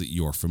face that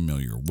you're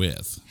familiar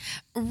with.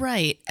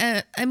 Right.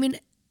 I mean,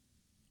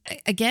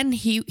 again,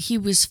 he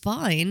was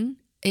fine.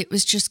 it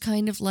was just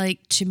kind of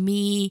like, to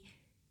me,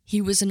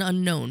 he was an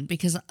unknown,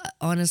 because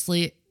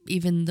honestly,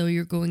 even though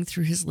you're going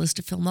through his list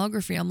of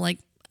filmography, I'm like,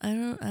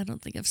 I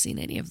don't think I've seen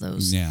any of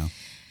those. Yeah.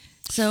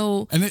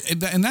 So,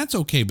 and that's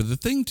okay. But the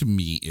thing to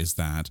me is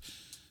that,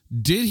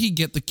 did he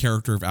get the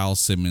character of Al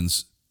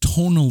Simmons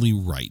tonally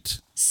right?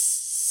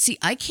 See,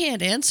 I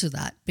can't answer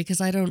that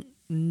because I don't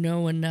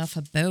know enough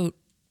about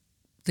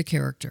the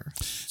character.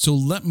 So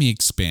let me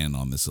expand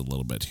on this a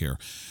little bit here.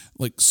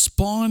 Like,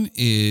 Spawn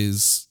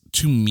is,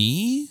 to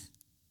me,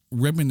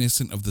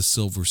 reminiscent of the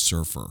Silver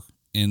Surfer.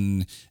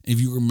 And if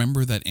you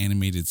remember that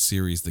animated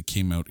series that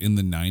came out in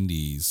the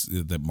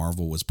 90s that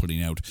Marvel was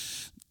putting out,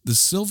 the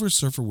Silver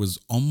Surfer was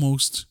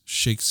almost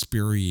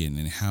Shakespearean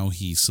in how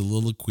he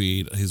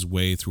soliloquied his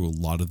way through a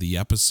lot of the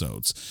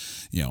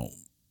episodes. You know,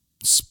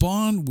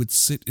 Spawn would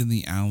sit in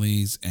the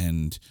alleys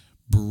and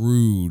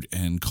brood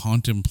and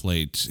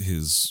contemplate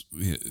his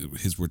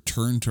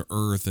return to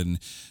Earth, and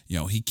you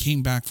know, he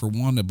came back for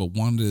Wanda, but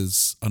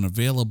Wanda's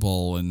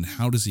unavailable, and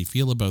how does he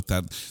feel about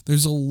that?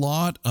 There's a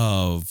lot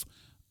of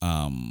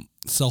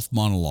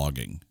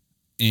self-monologuing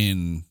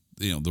in,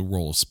 you know, the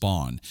role of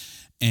Spawn.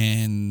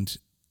 And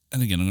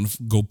again, I'm going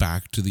to go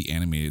back to the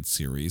animated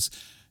series.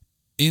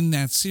 In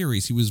that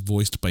series, he was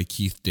voiced by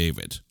Keith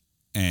David.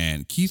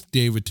 And Keith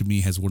David, to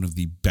me, has one of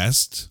the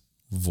best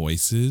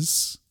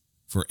voices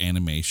for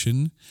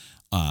animation,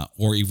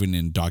 or even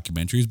in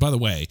documentaries. By the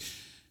way,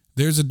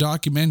 there's a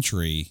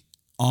documentary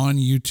on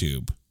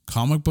YouTube,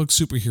 Comic Book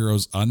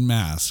Superheroes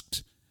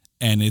Unmasked,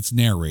 and it's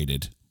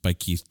narrated by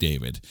Keith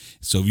David.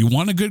 So if you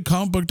want a good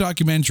comic book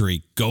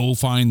documentary, go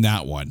find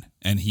that one.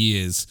 And he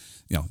is,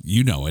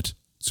 you know it,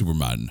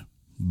 Superman,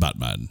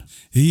 Batman.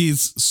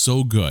 He's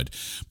so good.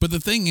 But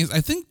the thing is,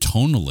 I think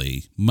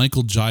tonally,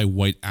 Michael Jai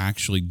White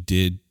actually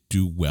did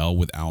do well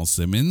with Al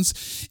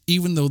Simmons.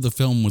 Even though the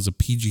film was a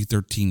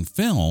PG-13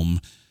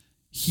 film,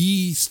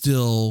 he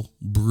still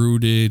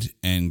brooded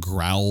and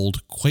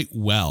growled quite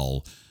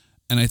well.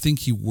 And I think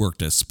he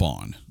worked as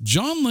Spawn.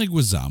 John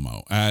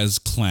Leguizamo as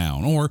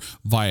Clown, or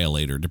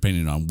Violator,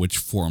 depending on which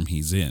form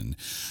he's in.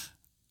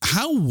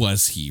 How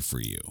was he for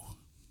you?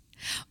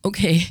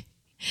 Okay,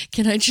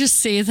 can I just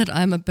say that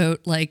I'm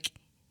about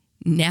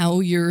now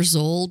years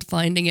old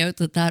finding out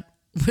that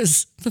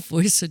was the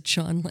voice of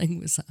John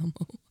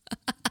Leguizamo.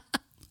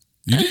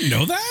 You didn't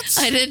know that?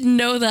 I didn't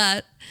know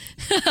that.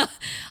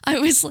 I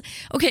was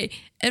okay.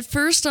 At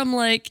first, I'm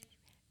like,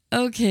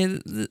 okay,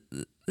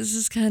 this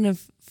is kind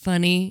of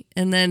funny,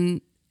 and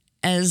then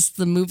as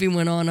the movie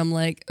went on, I'm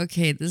like,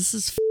 okay, this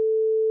is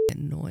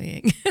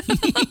annoying.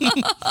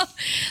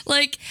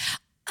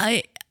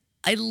 I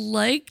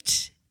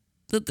liked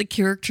that the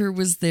character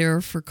was there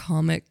for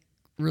comic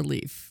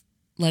relief.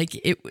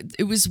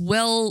 It was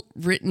well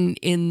written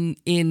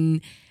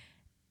in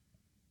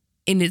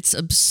its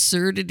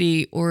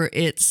absurdity, or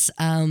its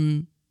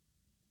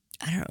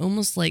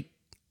almost like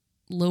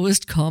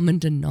lowest common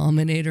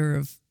denominator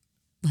of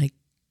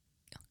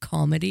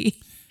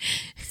comedy.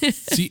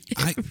 See,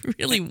 it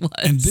really was.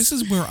 And this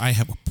is where I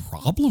have a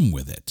problem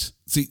with it.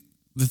 See,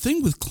 the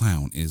thing with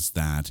Clown is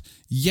that,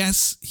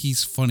 yes,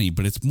 he's funny,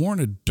 but it's more in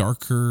a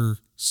darker,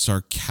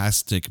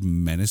 sarcastic,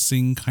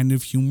 menacing kind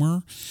of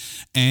humor.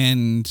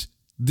 And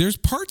there's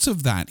parts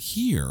of that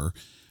here,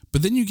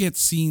 but then you get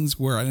scenes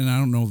where, and I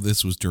don't know if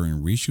this was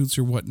during reshoots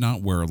or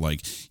whatnot, where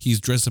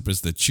he's dressed up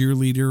as the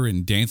cheerleader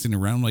and dancing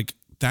around.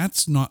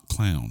 That's not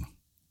Clown.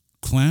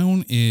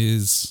 Clown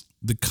is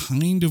the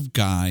kind of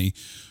guy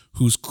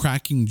who's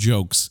cracking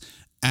jokes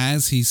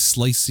as he's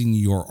slicing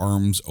your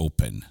arms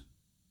open.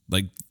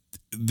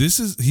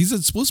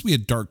 He's supposed to be a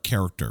dark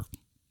character.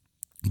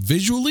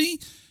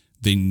 Visually,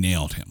 they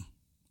nailed him.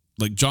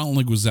 John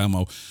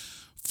Leguizamo,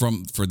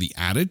 for the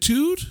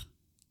attitude,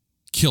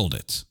 killed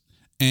it.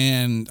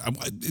 And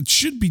it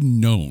should be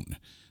known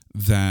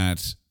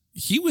that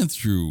he went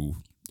through,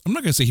 I'm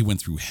not going to say he went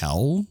through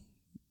hell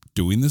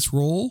doing this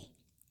role,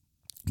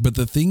 but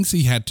the things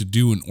he had to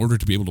do in order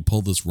to be able to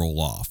pull this role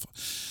off.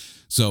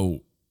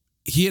 So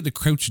he had to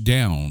crouch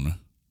down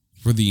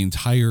for the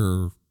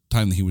entire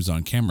time that he was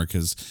on camera,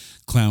 because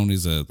Clown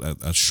is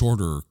a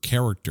shorter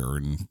character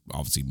and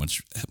obviously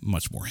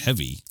much more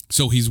heavy.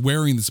 So he's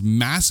wearing this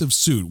massive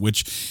suit,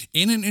 which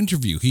in an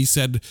interview he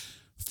said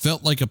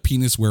felt like a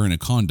penis wearing a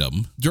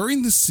condom.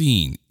 During the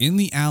scene in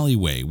the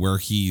alleyway where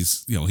he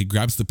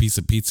grabs the piece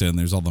of pizza and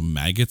there's all the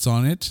maggots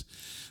on it,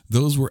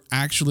 those were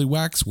actually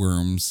wax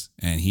worms,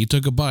 and he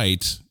took a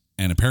bite,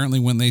 and apparently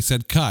when they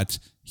said cut,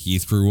 he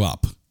threw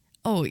up.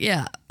 Oh,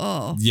 yeah.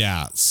 Oh.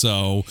 Yeah,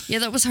 so... Yeah,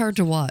 that was hard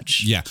to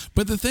watch. Yeah,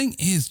 but the thing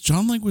is,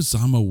 John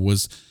Leguizamo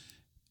was,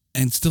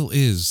 and still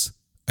is,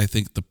 I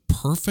think, the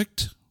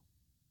perfect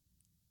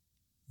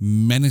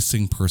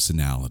menacing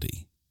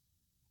personality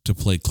to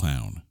play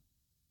Clown.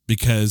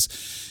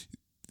 Because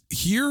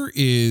here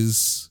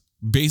is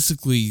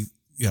basically,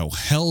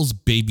 hell's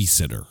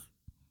babysitter.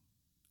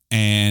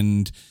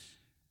 And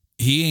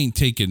he ain't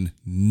taking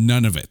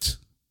none of it.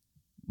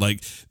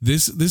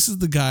 This is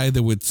the guy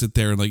that would sit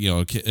there and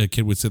a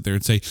kid would sit there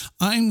and say,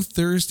 I'm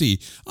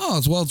thirsty.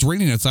 Oh, it's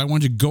raining outside. Why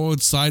don't you go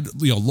outside,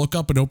 look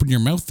up and open your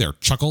mouth there,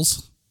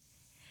 Chuckles.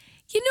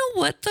 You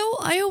know what, though?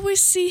 I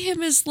always see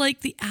him as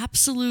like the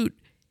absolute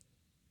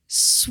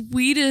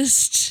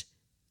sweetest,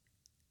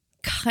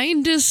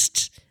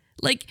 kindest.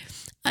 Like,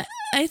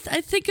 I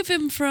think of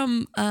him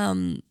from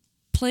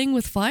Playing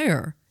with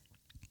Fire.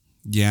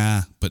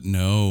 Yeah, but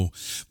no.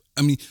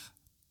 I mean,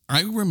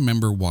 I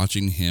remember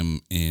watching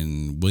him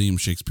in William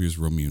Shakespeare's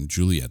Romeo and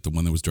Juliet, the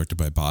one that was directed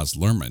by Baz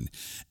Luhrmann,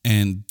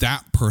 and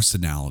that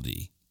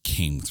personality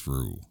came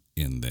through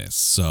in this.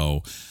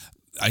 So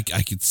I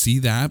could see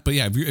that. But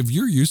yeah, if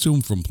you're used to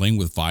him from Playing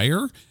with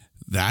Fire,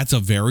 that's a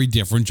very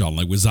different John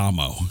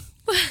Leguizamo.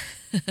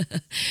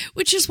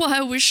 Which is why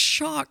I was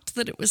shocked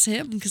that it was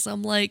him, because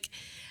I'm like,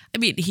 I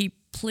mean, he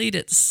played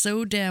it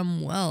so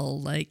damn well.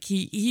 Like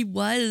he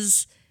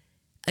was,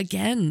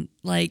 again,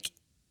 like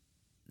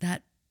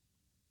that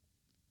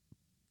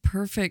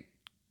perfect,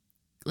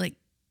 like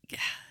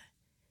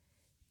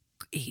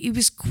he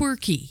was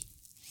quirky.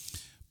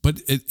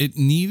 But it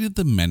needed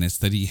the menace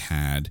that he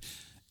had.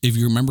 If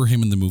you remember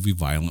him in the movie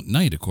Violent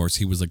Night, of course,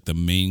 he was like the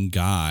main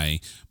guy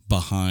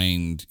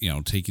behind,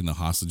 taking the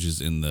hostages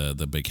in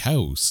the big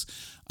house.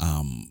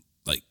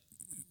 Like,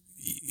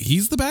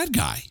 he's the bad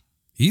guy.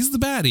 He's the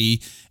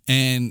baddie,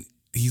 and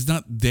he's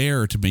not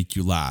there to make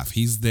you laugh.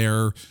 He's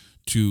there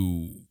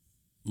to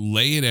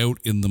lay it out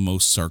in the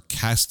most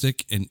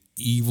sarcastic and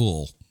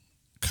evil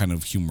kind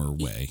of humor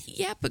way.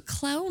 Yeah, but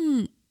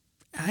Clown,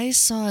 I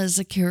saw as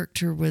a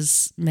character,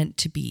 was meant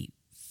to be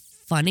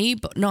funny,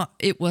 but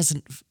it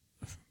wasn't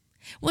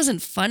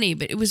funny,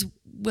 but it was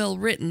well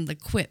written, the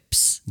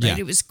quips, right? Yeah.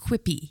 It was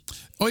quippy.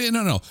 Oh yeah,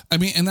 no. I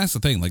mean, and that's the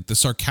thing, like the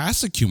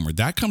sarcastic humor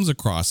that comes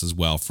across as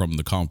well from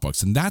the comic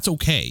books, and that's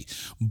okay.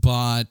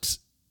 But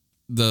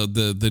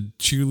the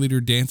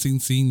cheerleader dancing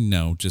scene,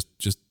 no, just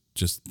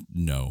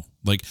no.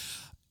 Like,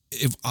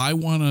 if I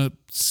want to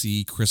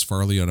see Chris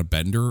Farley on a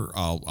bender,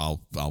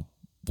 I'll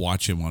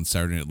watch him on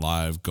Saturday Night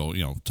Live. Go,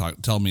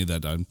 tell me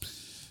that I'm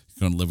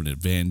going to live in a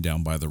van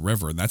down by the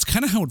river, and that's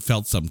kind of how it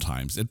felt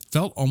sometimes. It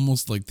felt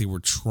almost like they were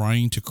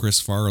trying to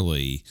Chris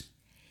Farley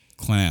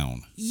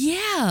Clown.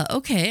 Yeah,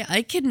 okay,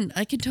 I can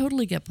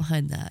totally get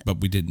behind that.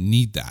 But we didn't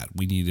need that.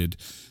 We needed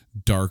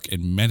dark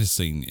and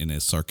menacing in a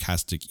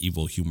sarcastic,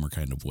 evil humor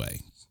kind of way.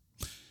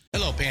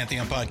 Hello,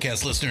 Pantheon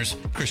Podcast listeners.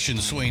 Christian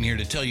Swain here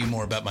to tell you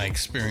more about my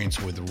experience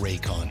with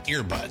Raycon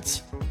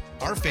earbuds.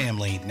 Our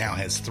family now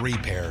has 3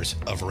 pairs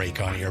of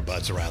Raycon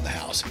earbuds around the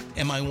house,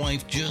 and my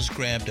wife just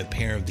grabbed a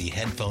pair of the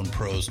Headphone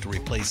Pros to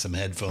replace some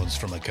headphones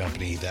from a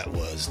company that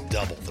was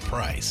double the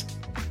price.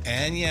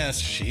 And yes,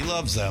 she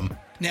loves them.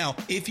 Now,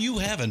 if you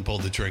haven't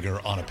pulled the trigger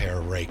on a pair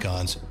of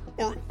Raycons,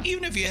 or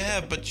even if you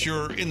have, but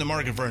you're in the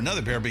market for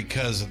another pair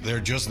because they're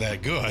just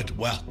that good,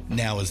 well,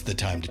 now is the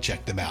time to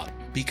check them out,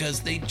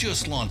 because they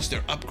just launched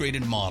their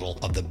upgraded model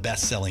of the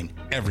best-selling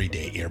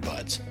everyday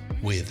earbuds.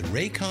 With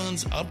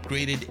Raycon's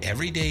upgraded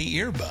everyday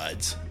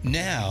earbuds,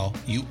 now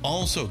you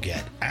also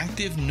get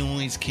active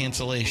noise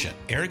cancellation,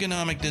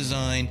 ergonomic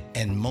design,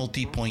 and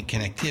multi-point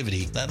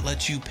connectivity that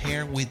lets you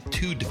pair with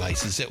 2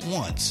 devices at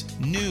once.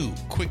 New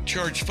quick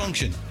charge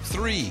function,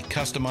 3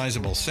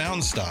 customizable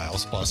sound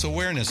styles, plus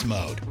awareness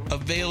mode.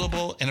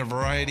 Available in a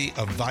variety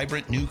of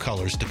vibrant new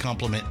colors to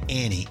complement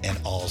any and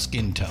all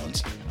skin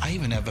tones. I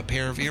even have a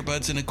pair of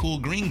earbuds in a cool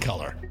green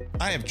color.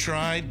 I have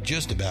tried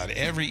just about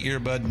every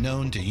earbud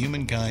known to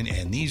humankind,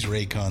 and these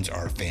Raycons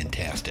are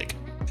fantastic.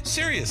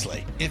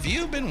 Seriously, if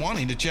you've been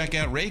wanting to check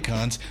out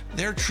Raycons,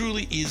 there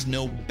truly is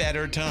no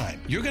better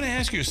time. You're going to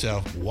ask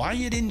yourself why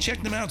you didn't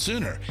check them out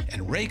sooner,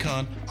 and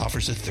Raycon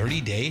offers a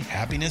 30-day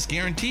happiness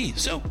guarantee.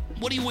 So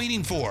what are you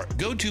waiting for?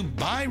 Go to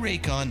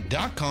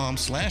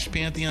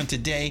buyraycon.com/Pantheon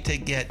today to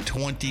get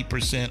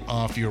 20%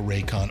 off your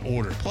Raycon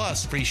order,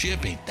 plus free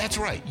shipping. That's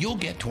right, you'll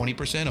get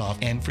 20% off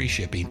and free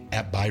shipping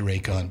at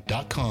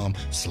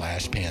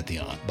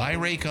buyraycon.com/Pantheon.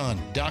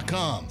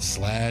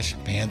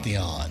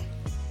 buyraycon.com/Pantheon.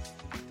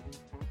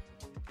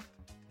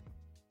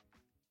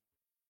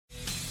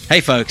 Hey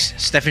folks,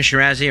 Stefan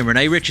Shirazi and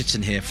Renee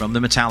Richardson here from the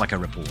Metallica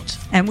Report.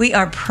 And we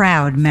are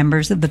proud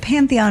members of the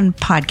Pantheon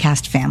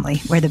podcast family,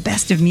 where the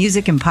best of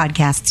music and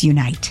podcasts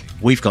unite.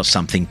 We've got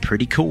something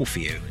pretty cool for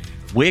you.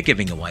 We're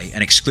giving away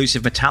an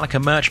exclusive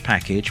Metallica merch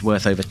package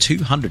worth over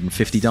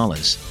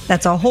 $250.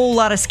 That's a whole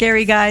lot of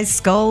Scary Guys,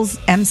 Skulls,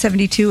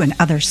 M72, and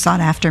other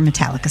sought-after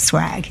Metallica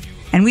swag.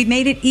 And we've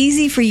made it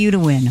easy for you to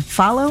win.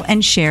 Follow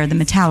and share the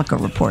Metallica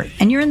Report,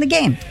 and you're in the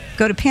game.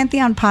 Go to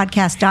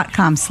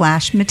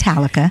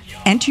pantheonpodcast.com/Metallica,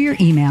 enter your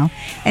email,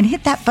 and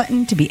hit that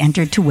button to be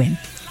entered to win.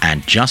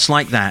 And just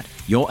like that,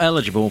 you're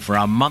eligible for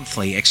our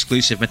monthly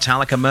exclusive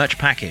Metallica merch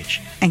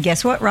package. And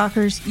guess what,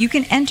 rockers? You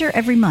can enter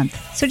every month,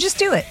 so just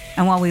do it.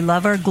 And while we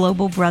love our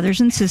global brothers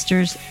and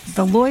sisters,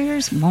 the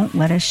lawyers won't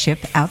let us ship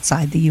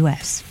outside the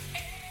U.S.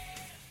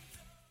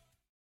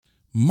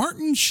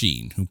 Martin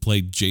Sheen, who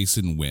played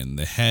Jason Wynn,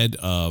 the head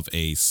of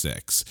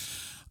A6,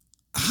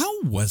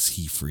 how was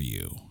he for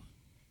you?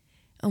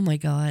 Oh my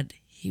God,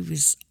 he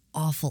was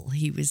awful.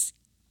 He was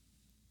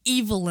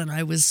evil, and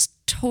I was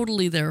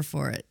totally there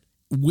for it.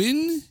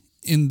 Wynn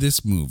in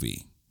this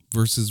movie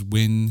versus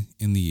Wynn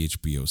in the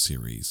HBO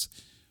series,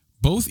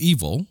 both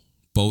evil,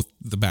 both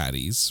the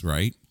baddies,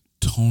 right?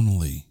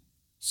 tonally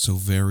so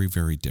very,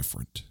 very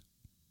different.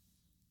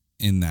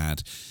 In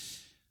that,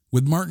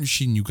 with Martin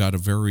Sheen, you got a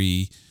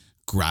very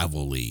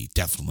gravelly,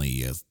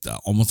 definitely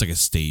almost like a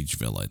stage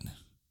villain.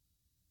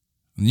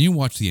 And you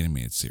watch the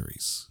animated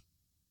series,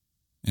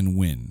 and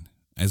Wynn,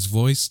 as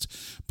voiced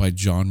by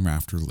John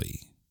Rafter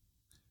Lee,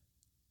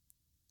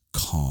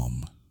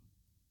 calm,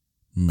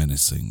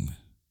 menacing,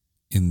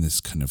 in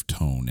this kind of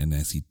tone. And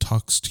as he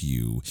talks to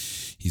you,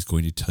 he's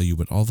going to tell you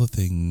about all the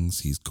things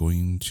he's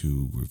going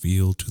to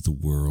reveal to the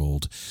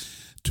world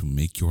to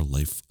make your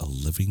life a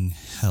living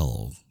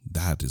hell.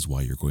 That is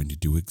why you're going to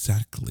do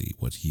exactly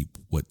what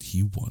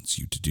he wants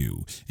you to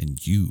do,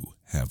 and you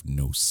have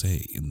no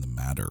say in the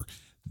matter.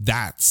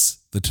 That's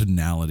the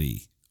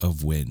tonality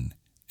of Wynn,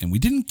 and we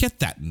didn't get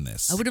that in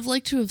this. I would have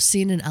liked to have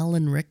seen an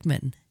Alan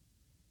Rickman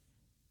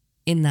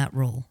in that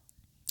role.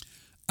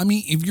 I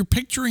mean, if you're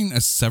picturing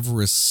a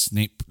Severus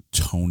Snape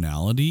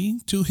tonality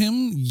to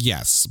him,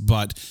 yes,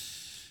 but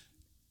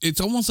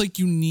it's almost like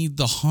you need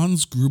the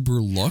Hans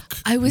Gruber look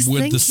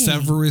with the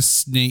Severus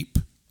Snape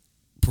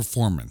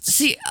performance.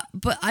 See,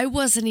 but I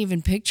wasn't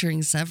even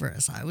picturing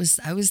Severus. I was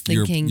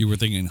thinking you were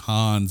thinking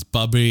Hans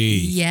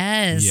Bubby.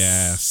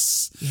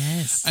 Yes.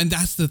 And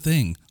that's the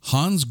thing.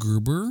 Hans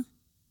Gruber,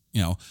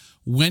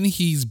 when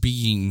he's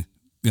being,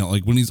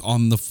 like when he's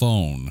on the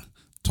phone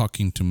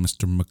talking to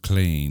Mr.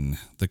 McLean,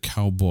 the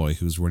cowboy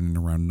who's running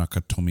around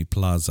Nakatomi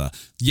Plaza.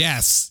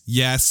 Yes,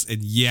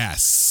 and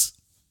yes.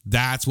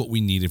 That's what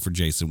we needed for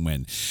Jason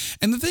Wynn.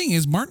 And the thing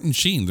is, Martin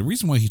Sheen, the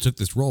reason why he took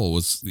this role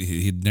was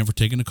he'd never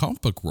taken a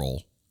comic book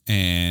role,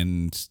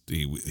 and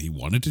he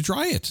wanted to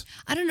try it.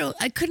 I don't know.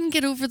 I couldn't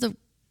get over the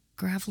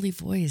gravelly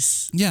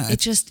voice. Yeah.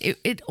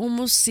 It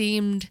almost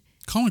seemed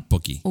comic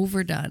booky.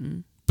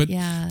 Overdone.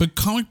 But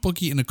comic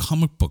booky in a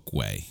comic book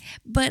way.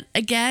 But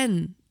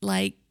again,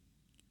 like,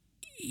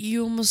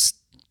 you almost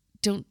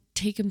don't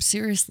take him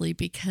seriously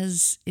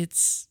because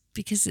it's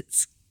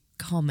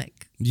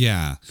comic.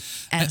 Yeah.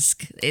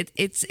 Esque.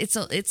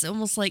 It's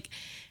almost like,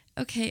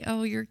 okay,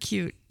 oh, you're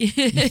cute.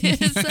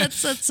 that's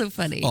so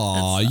funny.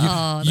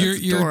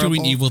 You're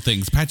doing evil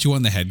things. Pat you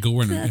on the head. Go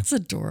run. That's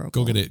adorable.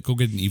 Go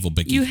get an evil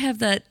Bicky. You have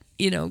that,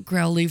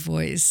 growly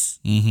voice.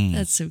 Mm-hmm.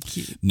 That's so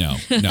cute. No.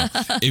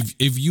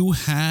 If you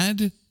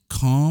had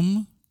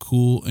calm,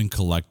 cool, and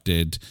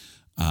collected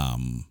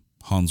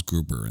Hans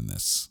Gruber in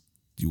this,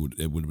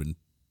 it would have been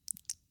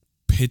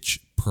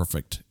pitch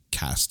perfect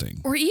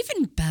casting. Or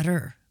even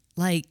better,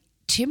 like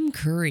Tim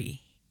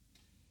Curry.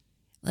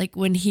 Like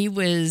when he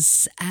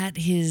was at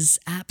his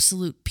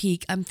absolute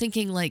peak, I'm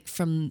thinking like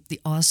from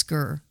the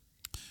Oscar.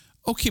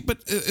 Okay, but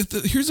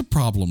here's a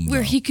problem,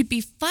 where he could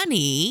be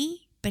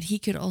funny, but he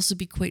could also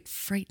be quite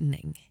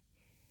frightening.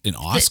 An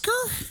Oscar?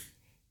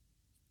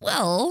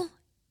 Well,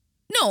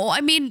 no,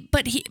 I mean,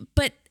 but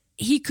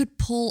he could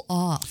pull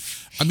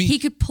off. I mean, he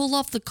could pull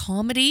off the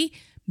comedy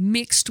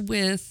mixed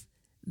with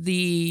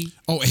the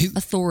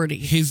authority.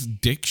 His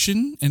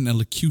diction and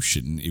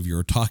elocution, if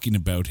you're talking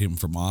about him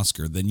from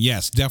Oscar, then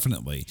yes,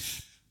 definitely.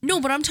 No,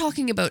 but I'm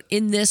talking about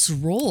in this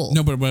role.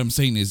 No, but what I'm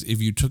saying is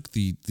if you took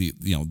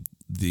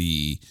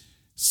the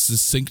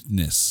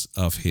succinctness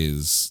of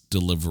his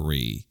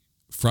delivery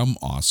from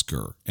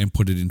Oscar and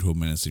put it into a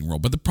menacing role.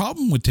 But the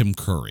problem with Tim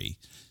Curry,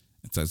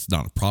 that's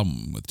not a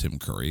problem with Tim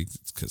Curry,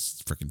 it's because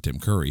it's freaking Tim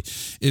Curry,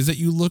 is that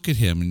you look at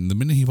him and the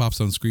minute he pops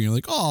on screen, you're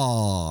like,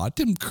 oh,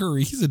 Tim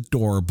Curry, he's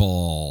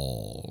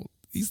adorable.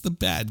 He's the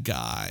bad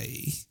guy.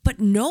 But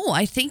no,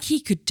 I think he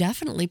could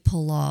definitely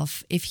pull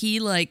off, if he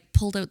like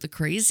pulled out the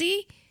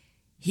crazy,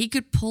 he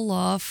could pull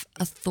off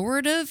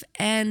authoritative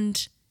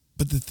and...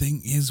 But the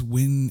thing is,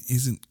 Wynn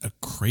isn't a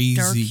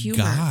crazy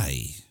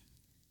guy.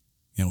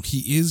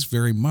 He is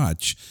very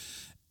much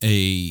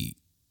he's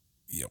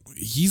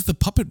the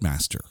puppet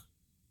master.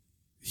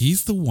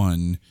 He's the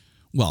one,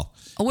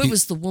 it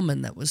was the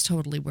woman that was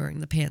totally wearing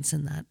the pants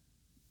in that.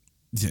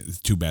 Yeah, it's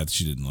too bad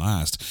she didn't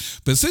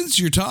last. But since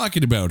you're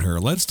talking about her,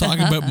 let's talk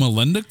about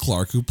Melinda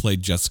Clarke, who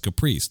played Jessica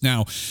Priest.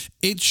 Now,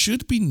 it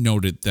should be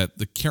noted that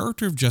the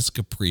character of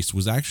Jessica Priest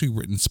was actually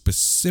written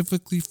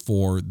specifically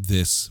for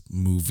this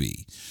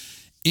movie.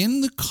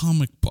 In the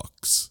comic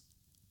books,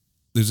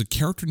 there's a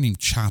character named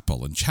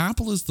Chapel, and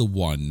Chapel is the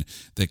one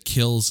that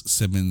kills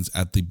Simmons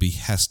at the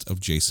behest of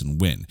Jason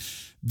Wynn.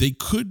 They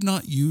could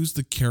not use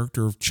the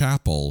character of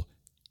Chapel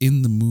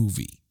in the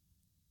movie,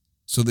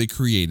 so they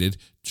created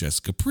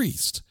Jessica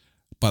Priest.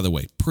 By the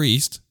way,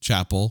 Priest,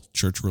 Chapel,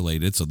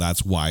 church-related, so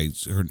that's why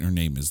her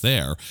name is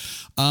there.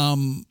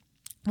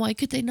 Why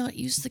could they not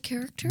use the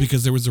character?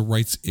 Because there was a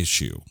rights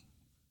issue.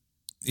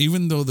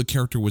 Even though the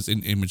character was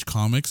in Image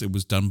Comics, it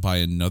was done by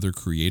another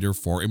creator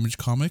for Image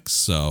Comics,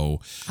 so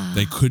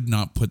they could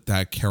not put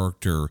that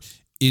character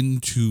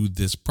into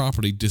this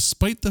property,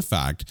 despite the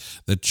fact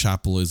that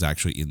Chapel is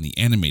actually in the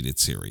animated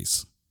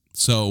series.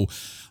 So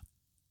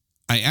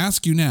I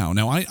ask you now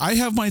I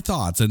have my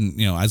thoughts, and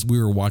as we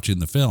were watching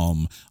the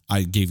film,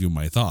 I gave you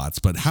my thoughts,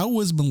 but how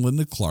was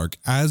Melinda Clarke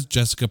as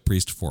Jessica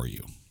Priest for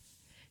you?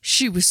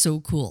 She was so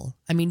cool.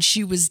 I mean,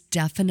 she was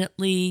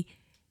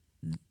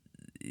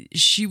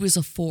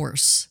a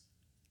force.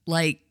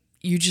 Like,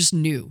 you just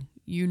knew.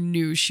 you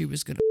knew she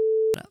was going to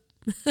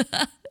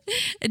up.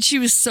 And she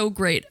was so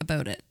great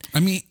about it. I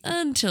mean,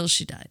 until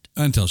she died.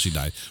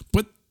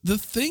 But the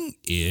thing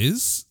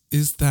is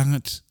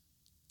that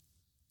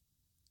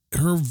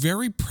her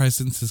very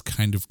presence is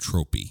kind of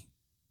tropey.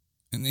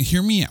 And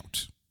hear me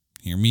out.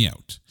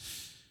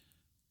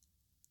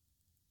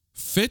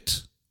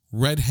 Fit,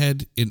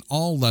 redhead in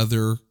all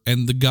leather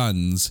and the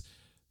guns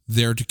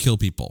there to kill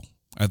people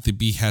at the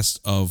behest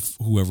of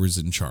whoever's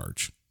in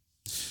charge.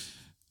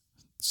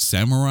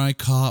 Samurai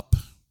cop,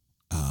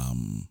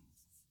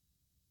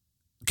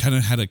 kind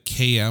of had a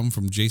KM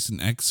from Jason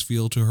X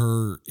feel to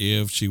her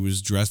if she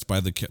was dressed by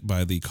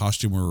the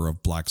costumer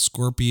of Black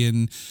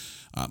Scorpion,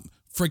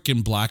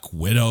 freaking Black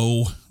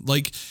Widow.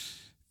 Like,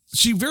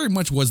 she very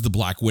much was the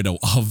Black Widow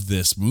of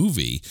this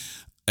movie,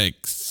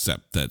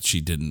 except that she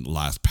didn't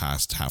last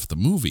past half the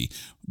movie.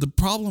 The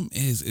problem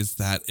is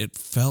that it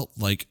felt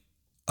like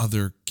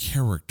other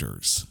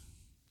characters.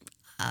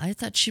 I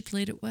thought she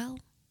played it well.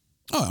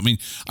 Oh, I mean,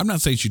 I'm not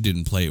saying she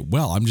didn't play it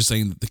well. I'm just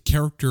saying that the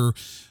character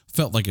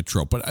felt like a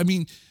trope. But I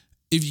mean,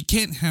 if you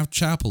can't have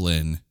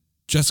Chaplin,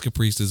 Jessica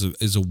Priest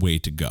is a way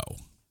to go.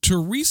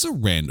 Teresa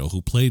Randall,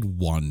 who played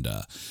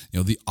Wanda,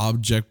 the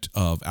object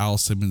of Al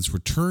Simmons'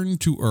 return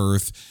to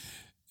Earth,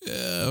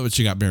 but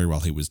she got married while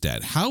he was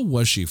dead. How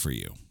was she for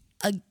you?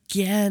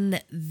 Again,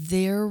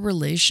 their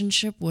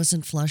relationship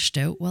wasn't fleshed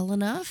out well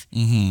enough.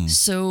 Mm-hmm.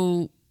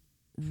 So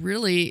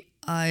really,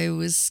 I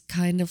was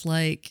kind of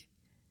like,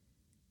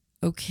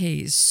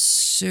 okay,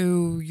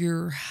 so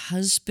your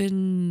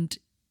husband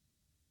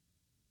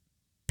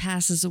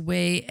passes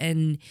away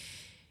and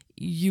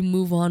you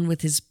move on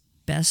with his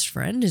best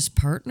friend, his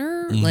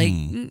partner?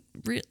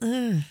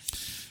 Mm-hmm.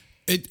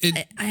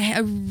 I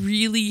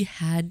really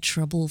had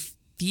trouble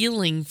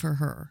feeling for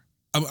her.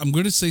 I'm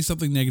going to say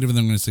something negative and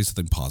then I'm going to say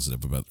something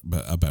positive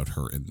about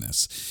her in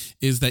this.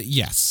 Is that,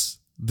 yes,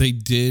 they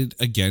did,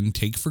 again,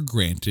 take for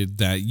granted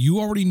that you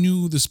already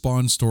knew the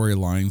Spawn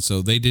storyline,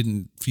 so they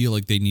didn't feel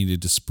like they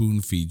needed to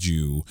spoon feed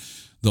you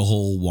the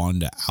whole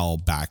Wanda Al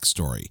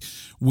backstory,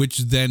 which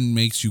then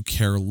makes you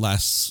care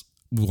less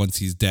once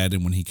he's dead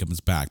and when he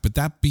comes back. But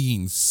that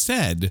being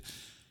said,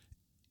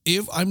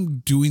 if I'm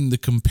doing the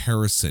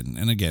comparison,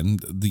 and again,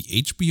 the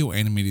HBO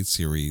animated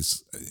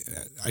series,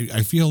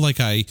 I feel like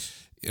I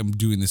am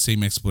doing the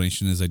same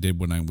explanation as I did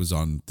when I was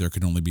on There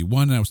Can Only Be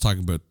One, and I was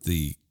talking about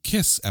the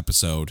Kiss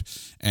episode,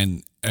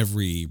 and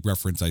every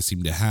reference I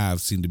seem to have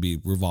seemed to be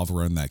revolve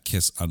around that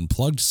Kiss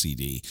Unplugged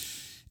CD.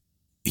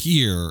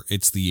 Here,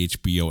 it's the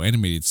HBO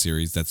animated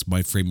series. That's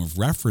my frame of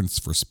reference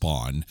for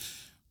Spawn.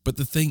 But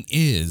the thing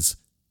is,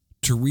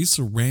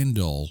 Teresa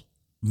Randall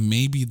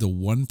may be the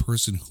one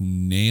person who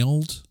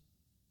nailed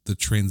the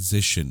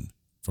transition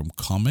from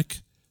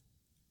comic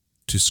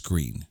to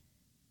screen.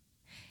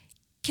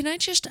 Can I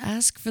just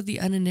ask for the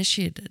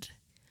uninitiated?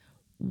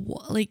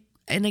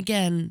 And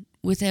again,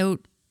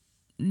 without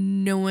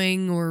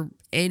knowing or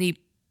any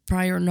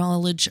prior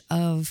knowledge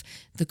of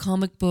the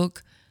comic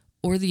book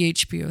or the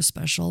HBO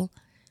special,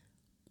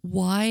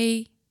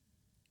 why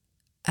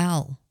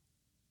Al?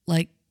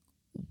 Like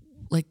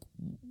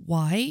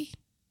why?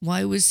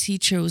 Why was he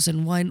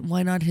chosen? Why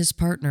not his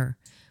partner?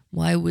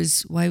 Why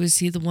was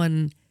he the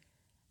one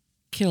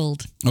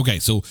killed? Okay,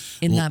 so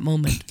in that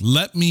moment,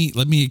 let me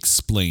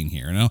explain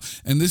here. Now,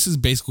 and this is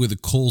basically the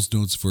Cole's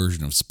Notes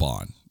version of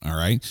Spawn. All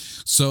right,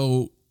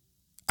 so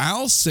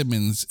Al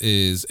Simmons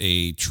is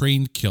a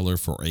trained killer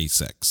for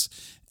A6.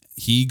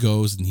 He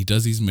goes and he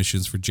does these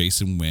missions for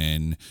Jason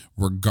Wynn,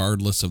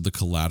 regardless of the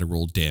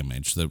collateral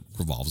damage that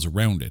revolves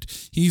around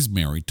it. He's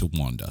married to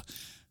Wanda.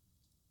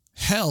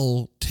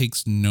 Hell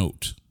takes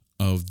note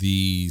of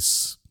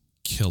these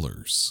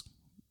killers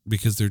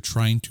because they're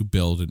trying to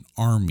build an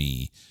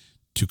army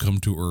to come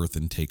to Earth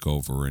and take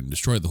over and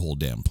destroy the whole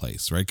damn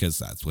place, right? Because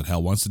that's what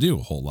Hell wants to do,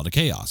 a whole lot of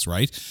chaos,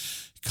 right?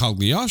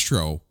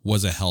 Cagliostro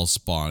was a Hell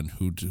spawn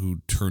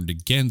who turned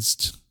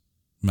against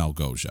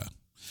Malgosia.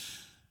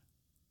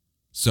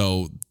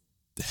 So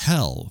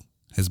Hell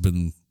has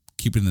been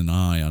keeping an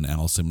eye on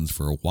Al Simmons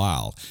for a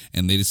while,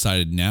 and they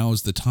decided now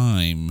is the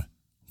time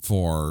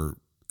for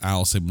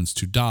Al Simmons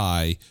to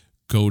die,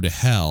 go to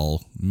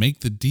Hell,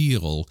 make the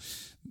deal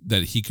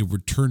that he could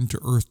return to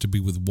Earth to be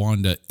with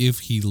Wanda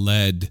if he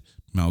led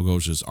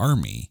Malgosia's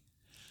army.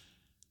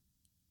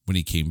 When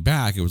he came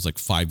back, it was like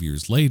 5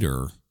 years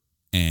later,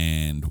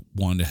 and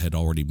Wanda had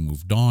already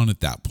moved on at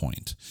that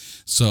point.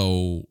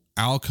 So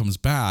Al comes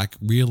back,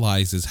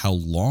 realizes how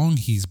long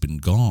he's been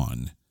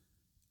gone,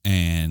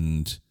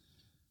 and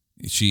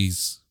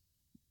she's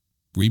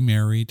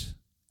remarried,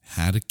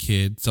 had a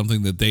kid,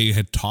 something that they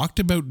had talked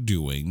about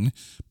doing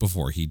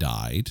before he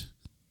died.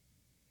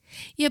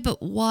 Yeah,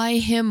 but why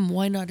him?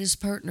 Why not his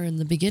partner in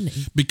the beginning?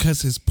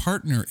 Because his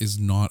partner is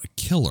not a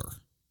killer.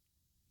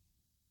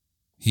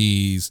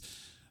 He's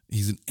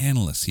an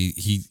analyst.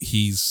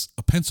 He's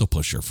a pencil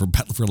pusher, for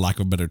lack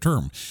of a better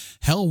term.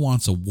 Hell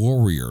wants a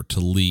warrior to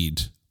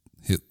lead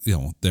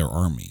their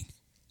army.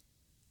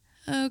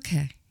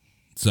 Okay.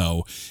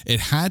 So it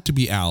had to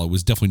be Al. It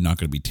was definitely not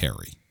going to be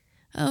Terry.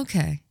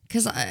 Okay.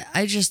 Because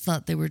I just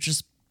thought they were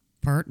just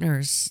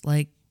partners.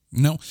 Like,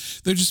 No,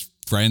 they're just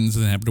friends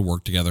and they happen to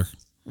work together.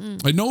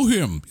 I know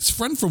him. He's a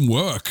friend from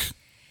work.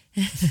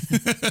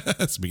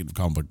 Speaking of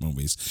comic book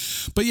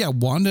movies. But yeah,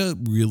 Wanda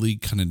really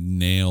kind of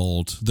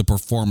nailed the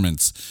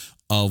performance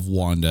of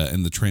Wanda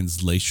and the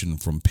translation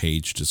from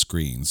page to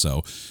screen.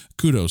 So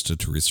kudos to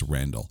Teresa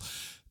Randall.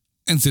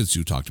 And since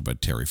you talked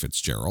about Terry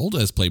Fitzgerald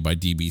as played by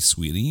D.B.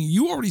 Sweeney,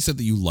 you already said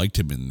that you liked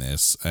him in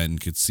this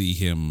and could see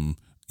him,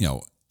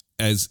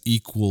 as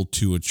equal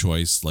to a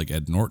choice like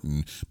Ed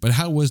Norton. But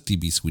how was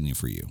D.B. Sweeney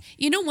for you?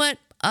 You know what?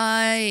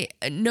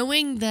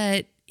 Knowing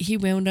that he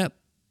wound up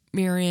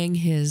marrying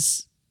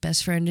his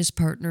best friend, his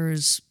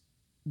partner's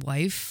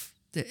wife,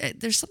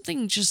 there's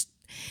something just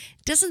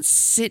doesn't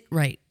sit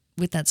right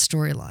with that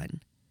storyline.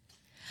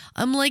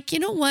 I'm like, you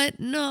know what?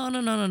 No.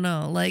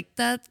 Like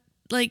that,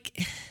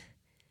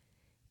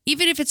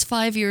 even if it's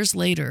 5 years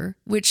later,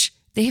 which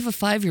they have a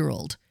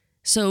 5-year-old,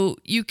 so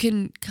you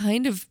can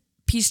kind of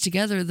piece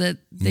together that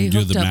they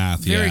hooked up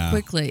very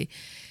quickly.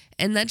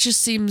 And that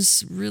just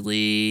seems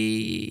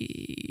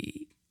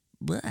really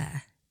blah.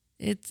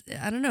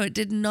 I don't know. It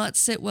did not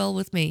sit well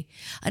with me.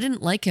 I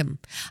didn't like him.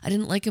 I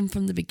didn't like him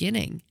from the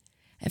beginning.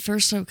 At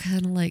first, I was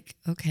kind of like,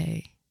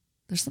 okay,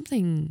 there's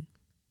something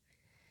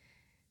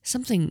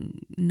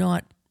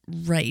not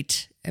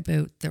right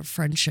about their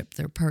friendship,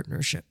 their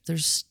partnership.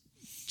 There's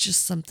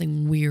just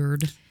something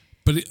weird.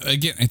 But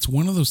again, it's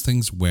one of those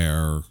things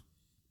where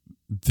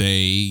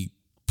they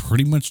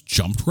pretty much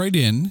jumped right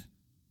in,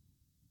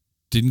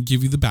 didn't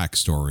give you the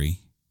backstory.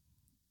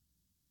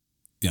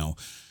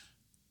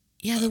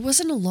 Yeah, there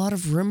wasn't a lot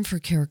of room for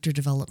character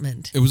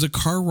development. It was a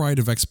car ride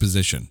of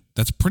exposition.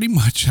 That's pretty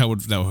much how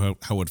it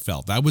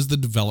felt. That was the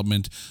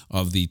development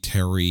of the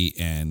Terry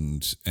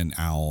and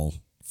Al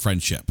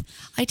friendship.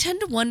 I tend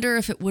to wonder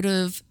if it would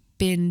have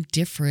been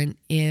different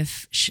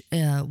if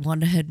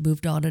Wanda had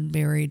moved on and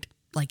married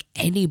like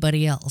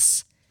anybody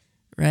else,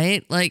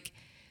 right? Like,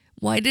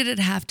 why did it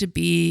have to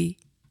be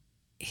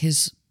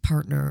his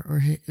partner or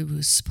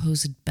his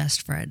supposed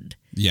best friend?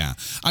 Yeah.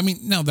 I mean,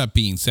 now that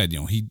being said,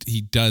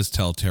 he does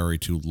tell Terry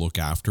to look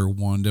after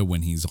Wanda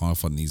when he's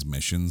off on these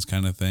missions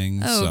kind of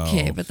thing.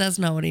 Okay, but that's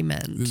not what he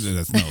meant.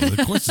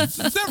 Of course,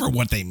 it's never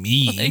what they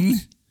mean.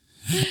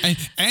 And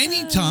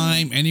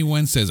anytime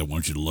anyone says, I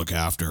want you to look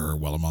after her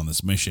while I'm on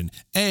this mission,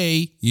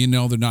 A,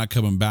 they're not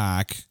coming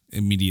back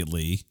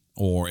immediately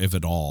or if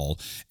at all.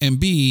 And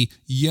B,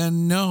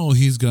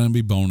 he's going to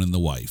be boning the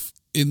wife.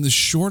 In the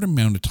short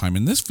amount of time,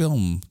 in this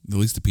film, at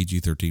least the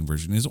PG-13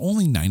 version, is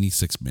only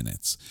 96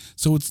 minutes.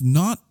 So it's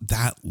not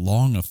that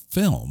long a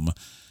film.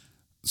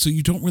 So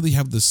you don't really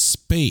have the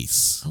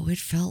space. Oh, it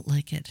felt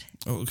like it.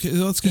 Okay,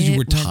 that's because you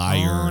were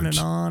tired. On and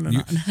on and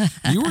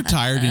on. You were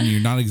tired and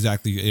you're not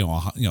exactly,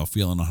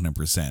 feeling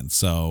 100%.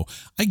 So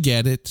I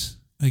get it.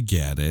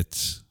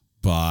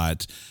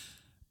 But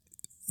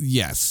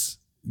yes,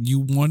 you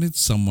wanted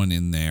someone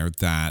in there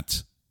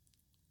that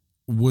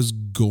was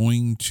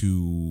going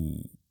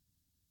to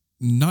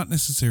not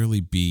necessarily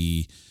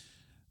be,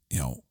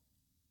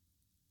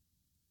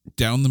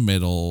 down the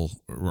middle,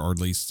 or at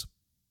least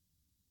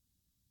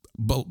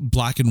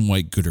black and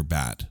white, good or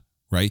bad,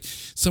 right?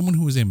 Someone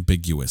who was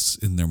ambiguous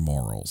in their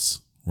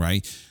morals,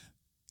 right?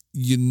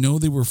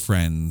 They were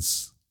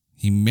friends.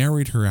 He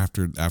married her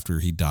after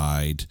he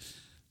died.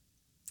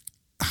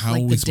 How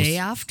like the day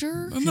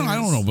after? No, I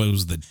don't know, but it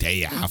was the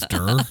day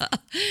after.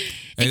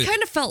 It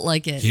kind of felt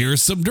like it.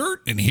 Here's some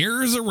dirt and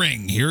here's a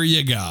ring. Here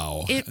you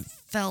go. It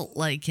felt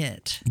like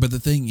it. But the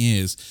thing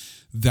is,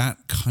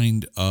 that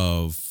kind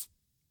of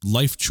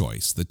life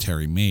choice that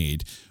Terry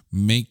made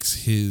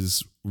makes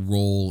his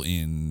role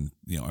in,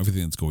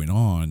 everything that's going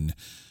on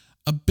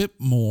a bit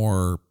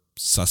more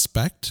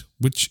suspect,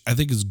 which I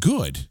think is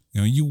good.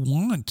 You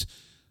want,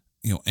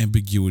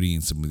 ambiguity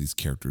in some of these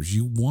characters.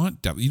 You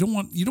don't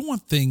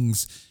want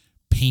things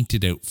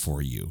painted out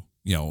for you.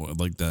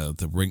 Like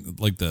the ring,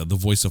 like the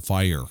voice of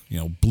fire,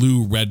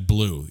 blue, red,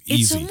 blue.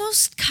 Easy. It's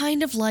almost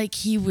kind of like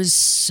he was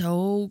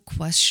so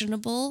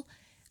questionable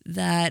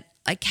that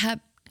I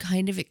kept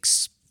kind of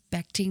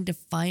expecting to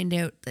find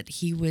out that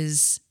he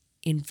was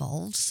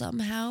involved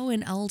somehow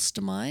in Al's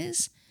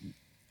demise.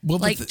 Well,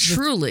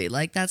 truly,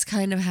 that's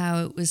kind of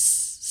how it was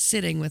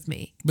sitting with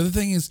me. But the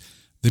thing is,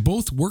 they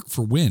both work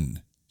for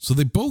Wynn, so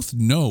they both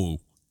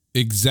know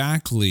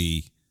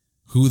exactly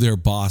who their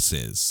boss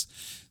is.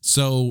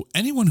 So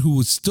anyone who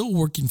was still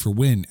working for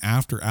Wynn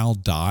after Al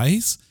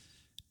dies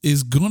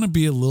is going to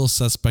be a little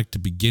suspect to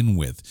begin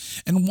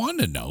with. And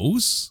Wanda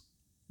knows.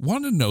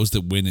 Wanda knows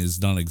that Wynn is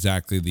not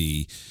exactly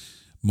the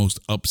most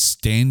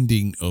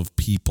upstanding of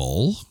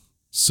people.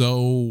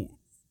 So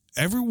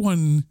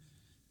everyone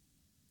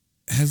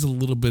has a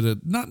little bit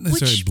of, not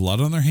necessarily blood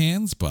on their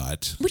hands,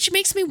 but... Which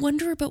makes me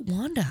wonder about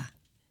Wanda.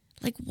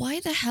 Like, why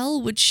the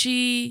hell would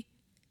she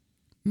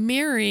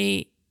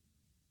marry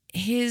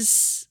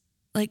his,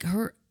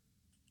 her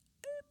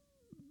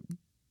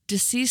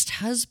deceased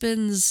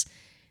husband's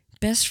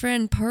best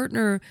friend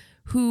partner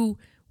who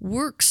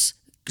works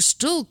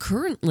still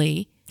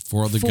currently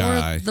for the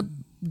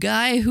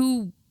guy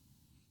who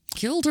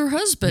killed her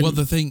husband. Well,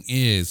 the thing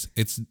is,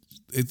 it's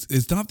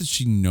not that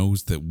she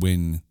knows that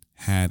Wynn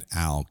had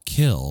Al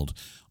killed.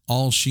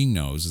 All she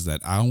knows is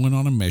that Al went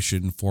on a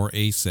mission for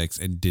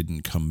A6 and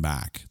didn't come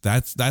back.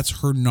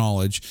 That's her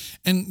knowledge.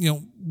 And,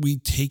 we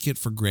take it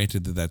for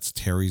granted that that's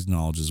Terry's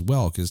knowledge as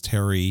well, because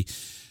Terry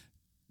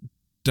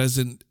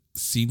doesn't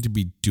seem to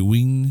be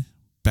doing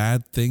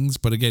bad things.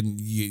 But again,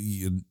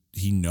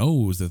 he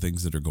knows the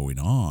things that are going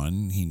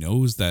on. He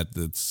knows that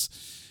it's,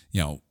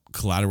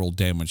 collateral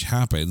damage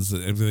happens,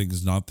 that everything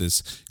is not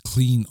this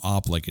clean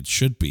op like it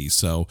should be.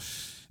 So,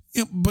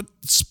 but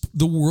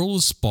the world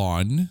of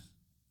Spawn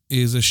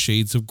is a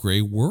Shades of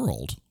Grey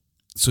world.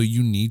 So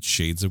you need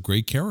Shades of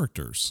Grey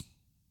characters.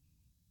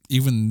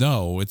 Even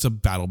though it's a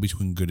battle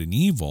between good and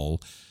evil,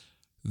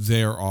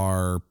 there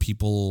are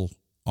people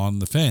on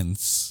the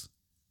fence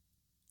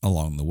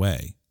along the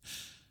way.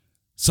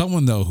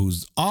 Someone, though,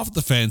 who's off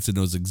the fence and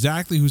knows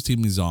exactly whose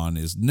team he's on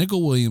is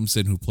Nicol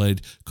Williamson, who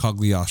played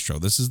Cogliostro.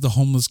 This is the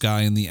homeless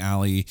guy in the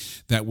alley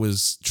that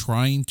was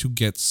trying to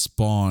get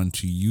Spawn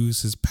to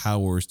use his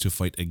powers to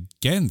fight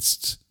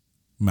against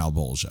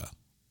Malebolgia.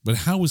 But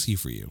how was he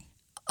for you?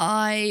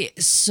 I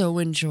so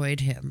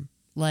enjoyed him.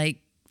 Like,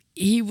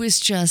 he was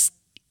just,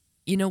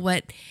 you know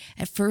what?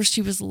 At first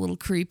he was a little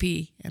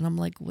creepy, and I'm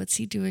like, what's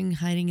he doing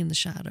hiding in the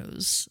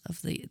shadows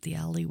of the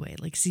alleyway?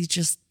 Like, is he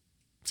just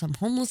some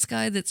homeless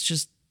guy that's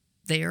just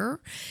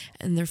there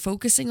and they're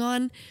focusing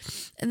on?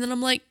 And then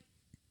I'm like,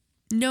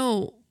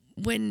 no,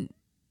 when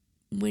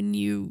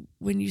you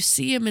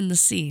see him in the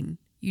scene,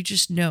 you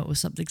just know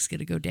something's going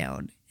to go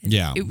down. And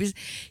yeah.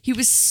 He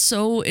was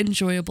so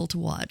enjoyable to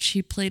watch.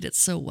 He played it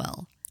so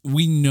well.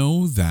 We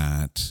know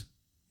that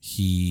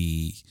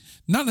he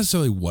not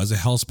necessarily was a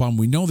Hellspawn.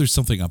 We know there's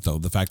something up, though.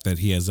 The fact that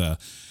he has a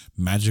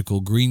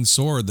magical green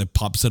sword that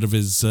pops out of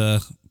his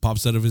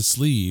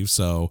sleeve.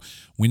 So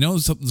we know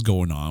something's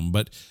going on,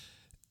 but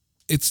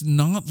it's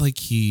not like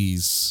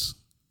he's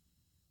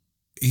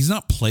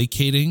not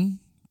placating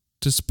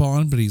to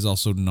Spawn, but he's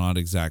also not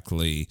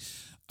exactly,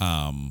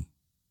 you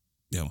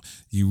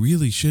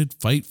really should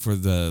fight for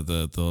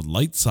the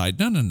light side.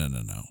 No.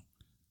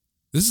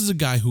 This is a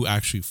guy who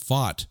actually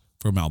fought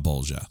for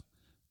Malebolgia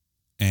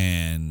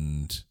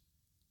and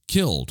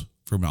killed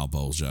for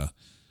Malebolgia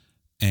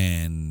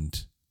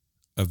and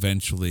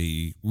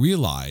eventually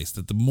realized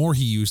that the more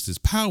he used his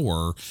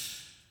power,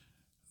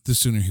 the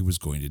sooner he was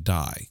going to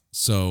die.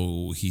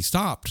 So he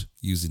stopped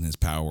using his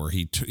power.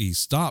 He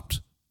stopped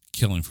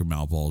killing for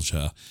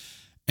Malebolgia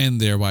and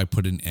thereby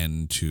put an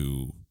end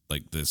to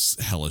like this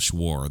hellish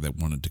war that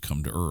wanted to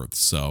come to Earth.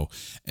 So,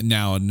 and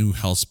now a new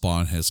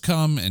Hellspawn has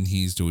come and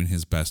he's doing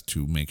his best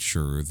to make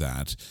sure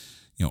that,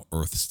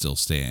 Earth still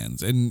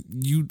stands. And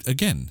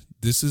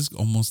this is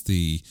almost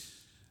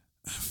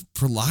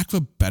for lack of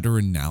a better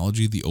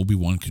analogy, the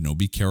Obi-Wan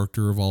Kenobi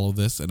character of all of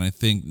this. And I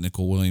think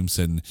Nicol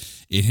Williamson,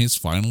 in his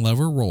final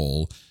ever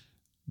role,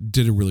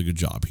 did a really good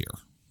job here.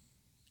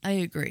 I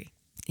agree.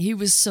 He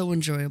was so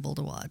enjoyable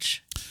to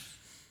watch.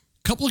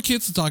 Couple of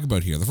kids to talk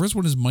about here. The first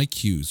one is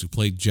Mike Hughes, who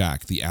played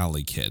Jack, the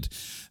alley kid.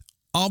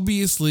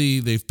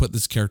 Obviously, they've put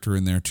this character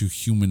in there to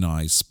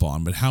humanize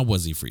Spawn, but how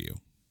was he for you?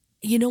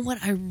 You know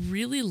what? I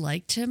really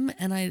liked him,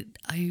 and I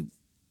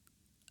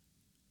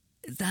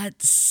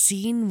that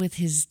scene with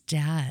his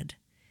dad,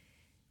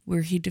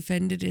 where he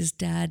defended his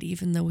dad,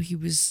 even though he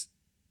was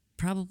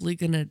probably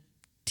going to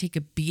take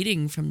a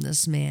beating from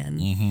this man.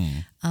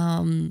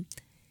 Mm-hmm.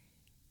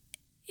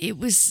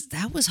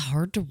 That was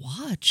hard to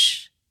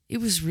watch.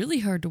 It was really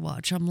hard to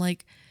watch. I'm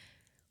like,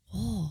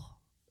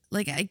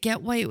 I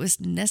get why it was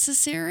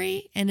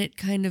necessary, and it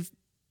kind of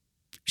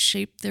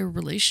shaped their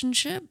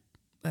relationship,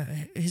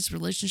 his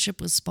relationship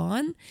with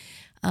Spawn,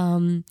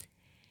 and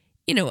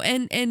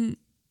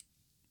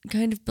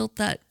kind of built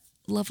that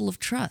level of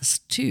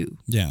trust too.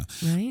 Yeah.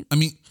 Right? I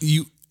mean,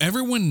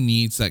 everyone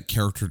needs that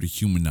character to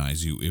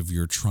humanize you if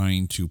you're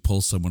trying to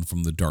pull someone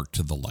from the dark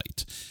to the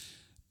light.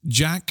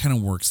 Jack kind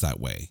of works that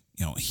way.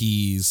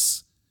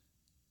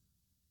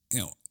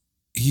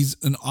 He's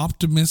an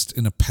optimist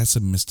in a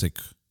pessimistic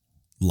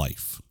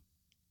life.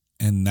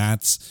 And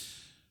that's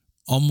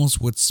almost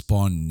what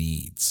Spawn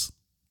needs.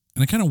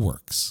 And it kind of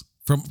works.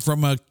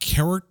 From a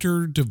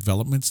character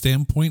development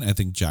standpoint, I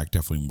think Jack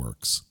definitely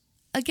works.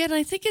 Again,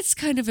 I think it's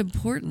kind of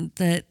important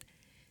that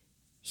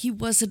he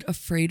wasn't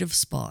afraid of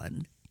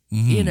Spawn.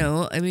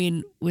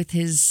 Mm-hmm. With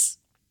his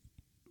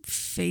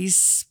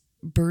face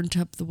burnt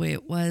up the way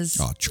it was.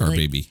 Oh,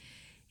 baby.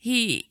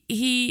 He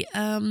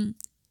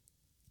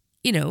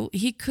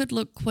could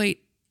look quite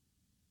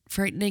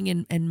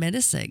frightening and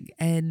menacing.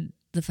 And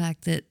the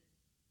fact that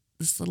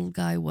this little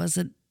guy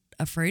wasn't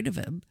afraid of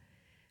him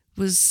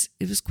was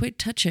quite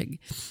touching.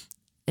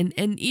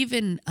 And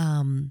even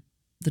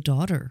the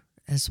daughter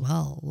as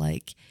well,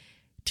 like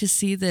to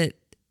see that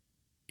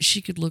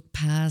she could look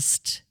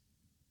past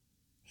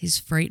his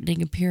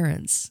frightening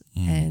appearance.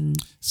 And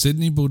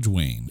Sidney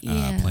Beaudoin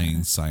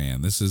playing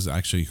Cyan. This is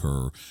actually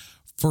her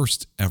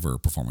first ever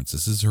performance.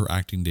 This is her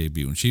acting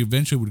debut, and she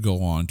eventually would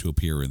go on to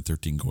appear in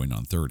 13 Going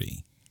on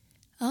 30.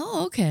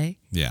 Oh, okay.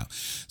 Yeah.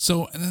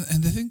 So, and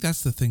I think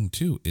that's the thing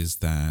too, is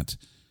that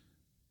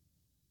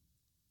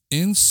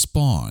in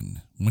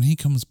Spawn, when he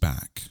comes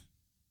back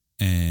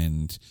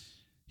and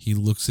he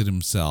looks at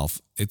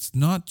himself, it's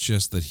not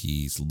just that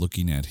he's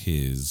looking at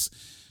his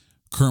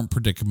current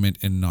predicament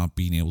and not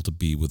being able to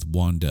be with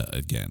Wanda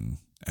again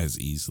as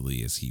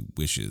easily as he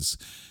wishes.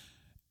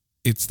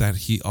 It's that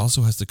he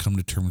also has to come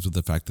to terms with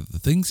the fact that the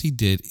things he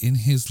did in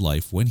his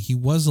life when he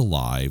was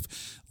alive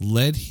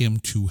led him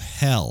to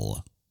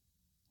hell.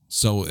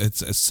 So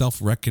it's a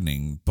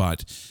self-reckoning,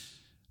 but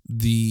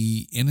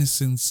the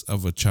innocence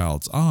of a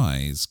child's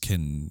eyes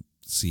can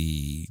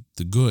see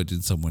the good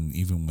in someone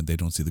even when they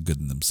don't see the good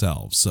in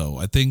themselves. So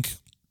I think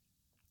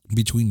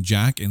between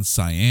Jack and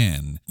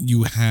Cyan,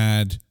 you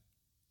had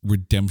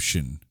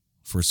redemption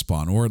for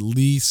Spawn, or at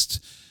least,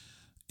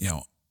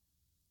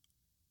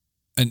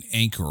 an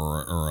anchor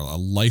or a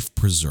life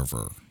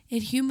preserver.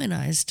 It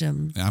humanized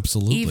him.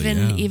 Absolutely.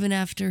 Even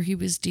after he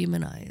was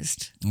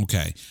demonized.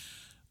 Okay.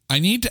 I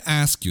need to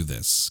ask you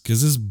this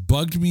because this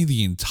bugged me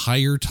the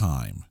entire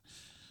time.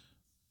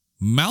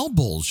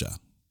 Malebolgia,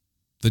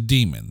 the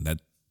demon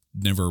that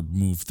never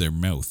moved their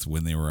mouth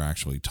when they were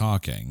actually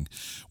talking,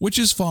 which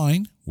is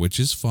fine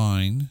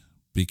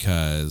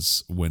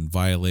because when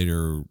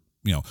Violator,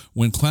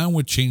 when Clown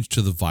would change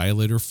to the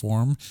Violator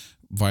form,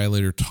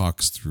 Violator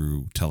talks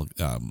through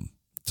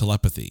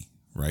telepathy,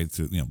 right?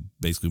 Through,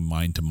 basically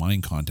mind to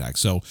mind contact.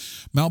 So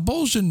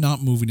Malebolgia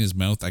not moving his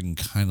mouth, I can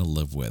kind of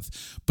live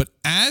with. But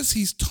as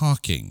he's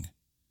talking,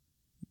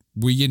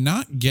 will you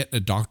not get a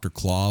Dr.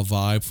 Claw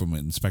vibe from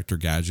Inspector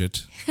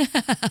Gadget?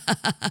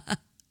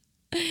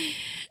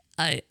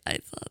 I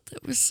thought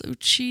that was so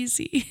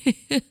cheesy.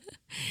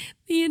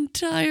 The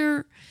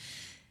entire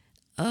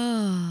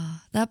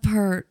that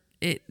part,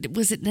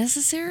 was it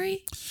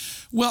necessary?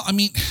 Well, I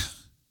mean,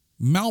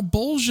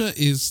 Malebolgia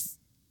is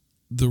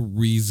the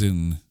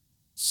reason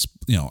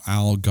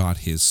Al got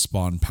his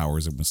Spawn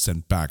powers and was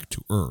sent back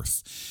to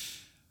Earth.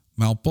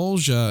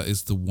 Malebolgia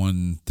is the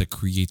one that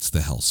creates the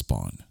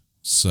Hellspawn.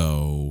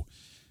 So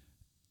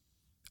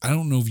I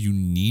don't know if you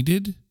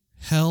needed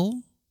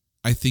Hell.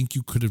 I think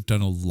you could have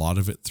done a lot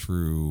of it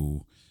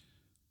through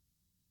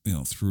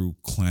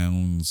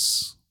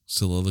Clown's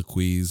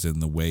soliloquies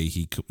and the way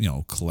he,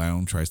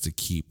 Clown tries to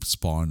keep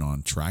Spawn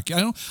on track.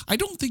 I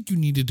don't think you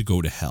needed to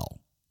go to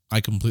Hell.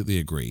 I completely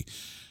agree.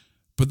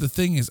 But the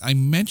thing is, I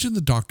mentioned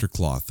the Dr.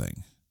 Claw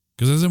thing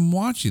because as I'm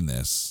watching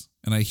this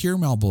and I hear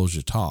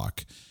Malebolgia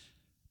talk,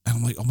 and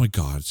I'm like, oh my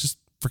God, it just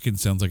freaking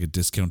sounds like a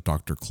discount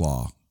Dr.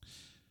 Claw.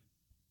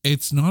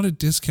 It's not a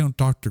discount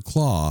Dr.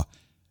 Claw.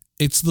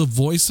 It's the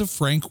voice of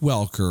Frank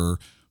Welker,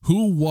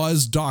 who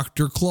was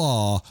Dr.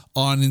 Claw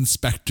on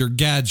Inspector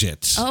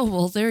Gadget. Oh,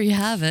 well, there you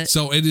have it.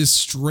 So it is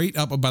straight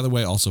up. And by the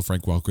way, also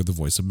Frank Welker, the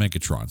voice of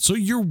Megatron. So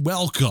you're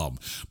welcome.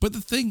 But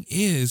the thing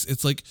is,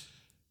 it's like,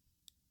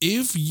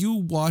 if you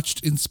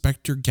watched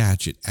Inspector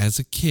Gadget as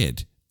a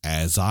kid,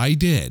 as I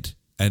did,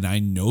 and I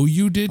know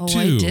you did too.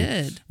 I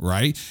did.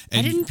 Right?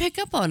 And I didn't pick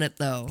up on it,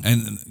 though.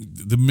 And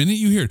the minute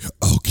you hear it,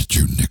 I'll get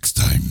you next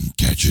time,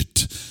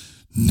 Gadget.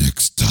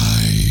 Next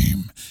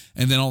time.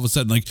 And then all of a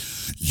sudden, like,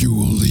 you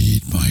will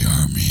lead my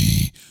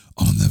army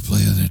on the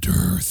planet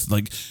Earth.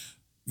 Like,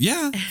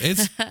 yeah,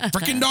 it's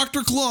freaking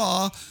Dr.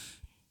 Claw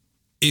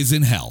is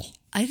in hell.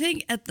 I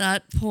think at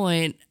that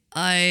point,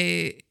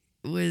 I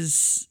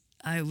was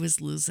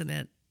losing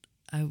it.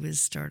 I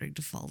was starting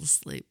to fall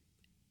asleep.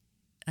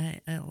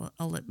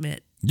 I'll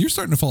admit. You're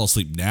starting to fall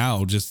asleep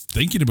now just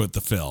thinking about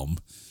the film.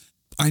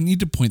 I need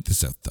to point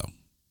this out though,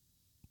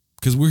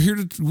 because we're here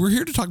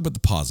to talk about the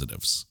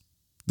positives.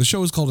 The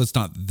show is called It's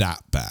Not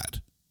That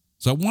Bad.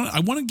 So I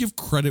want to give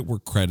credit where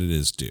credit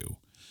is due.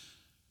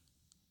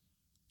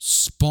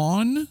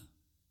 Spawn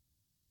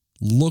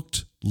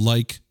looked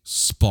like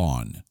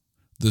Spawn.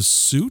 The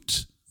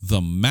suit,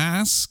 the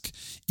mask,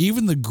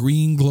 even the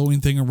green glowing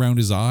thing around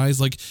his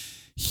eyes, like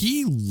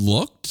he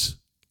looked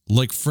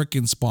like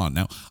frickin' Spawn.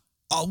 Now,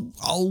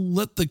 I'll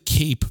let the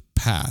cape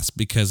pass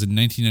because in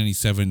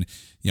 1997,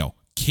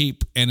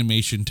 cape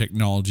animation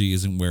technology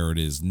isn't where it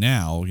is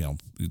now.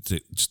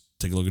 Just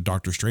take a look at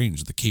Doctor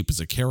Strange. The cape is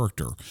a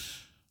character.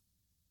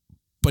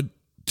 But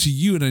to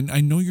you, and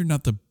I know you're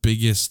not the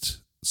biggest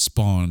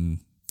Spawn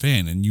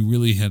fan, and you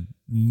really had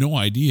no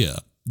idea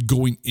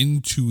going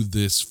into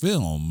this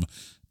film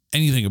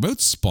anything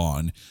about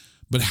Spawn,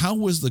 but how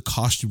was the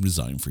costume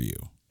design for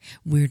you?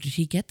 Where did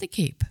he get the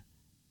cape?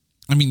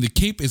 I mean, the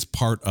cape is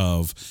part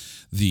of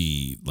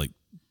the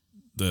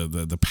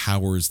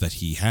powers that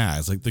he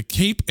has. Like the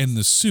cape and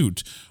the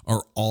suit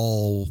are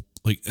all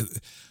like,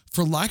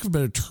 for lack of a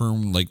better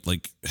term,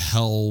 like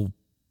hell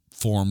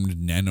formed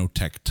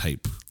nanotech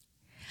type.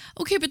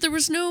 Okay, but there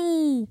was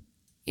no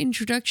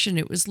introduction.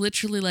 It was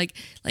literally like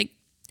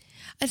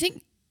I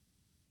think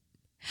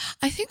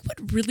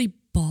what really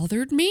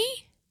bothered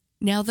me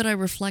now that I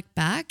reflect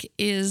back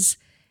is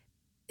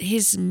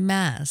his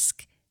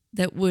mask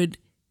that would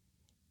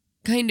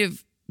kind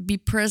of be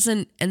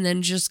present and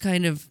then just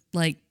kind of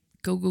like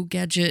go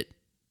gadget,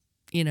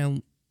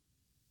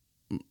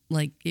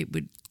 like it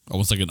would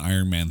Almost like an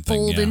Iron Man thing.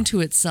 fold Yeah.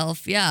 into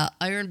itself. Yeah,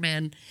 Iron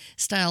Man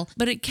style.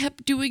 But it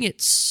kept doing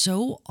it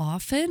so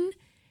often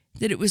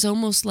that it was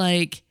almost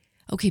like,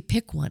 okay,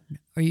 pick one.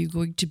 Are you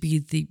going to be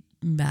the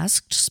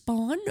masked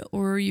Spawn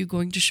or are you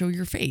going to show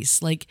your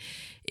face? Like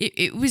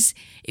it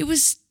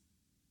was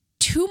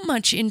too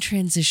much in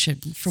transition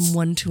from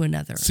one to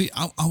another. See,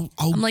 I'm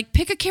like,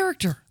 pick a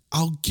character.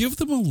 I'll give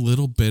them a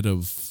little bit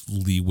of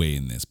leeway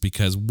in this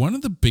because one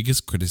of the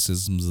biggest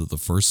criticisms of the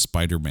first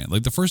Spider-Man,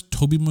 like the first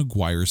Tobey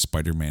Maguire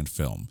Spider-Man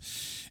film,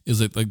 is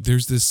that like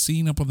there's this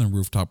scene up on the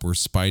rooftop where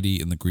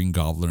Spidey and the Green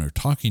Goblin are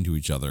talking to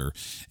each other,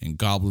 and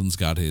Goblin's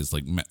got his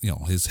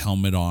his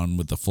helmet on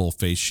with the full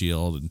face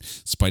shield, and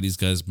Spidey's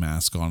got his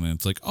mask on, and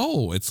it's like,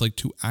 oh, it's like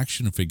two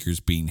action figures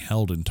being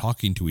held and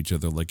talking to each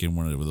other like in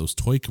one of those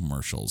toy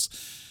commercials.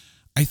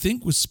 I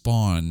think with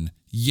Spawn,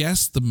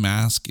 yes, the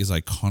mask is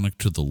iconic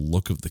to the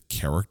look of the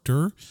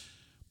character,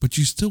 but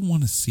you still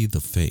want to see the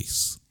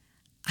face.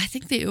 I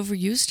think they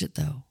overused it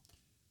though.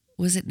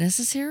 Was it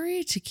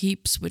necessary to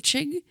keep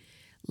switching?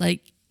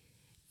 Like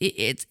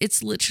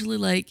it's literally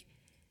like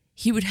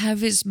he would have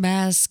his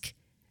mask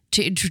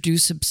to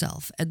introduce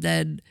himself, and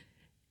then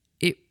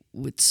it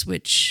would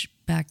switch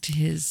back to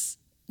his.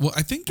 Well,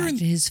 I think during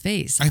his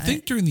face. I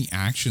think during the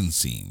action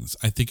scenes,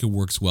 I think it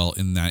works well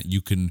in that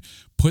you can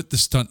put the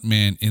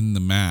stuntman in the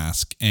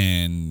mask,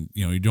 and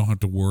you don't have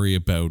to worry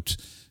about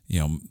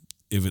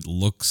if it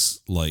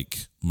looks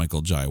like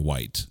Michael Jai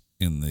White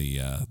in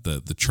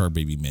the Char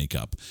Baby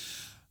makeup.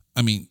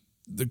 I mean,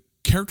 the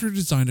character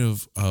design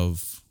of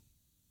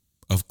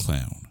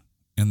Clown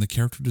and the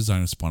character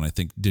design of Spawn, I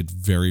think, did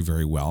very,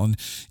 very well, and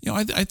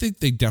I think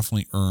they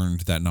definitely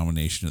earned that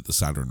nomination at the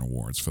Saturn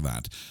Awards for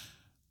that.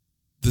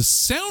 The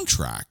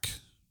soundtrack,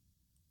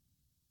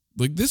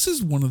 like this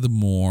is one of the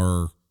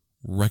more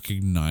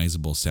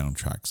recognizable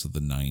soundtracks of the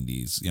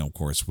 90s, of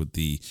course, with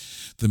the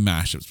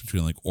mashups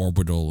between like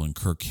Orbital and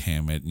Kirk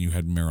Hammett, and you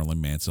had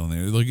Marilyn Manson on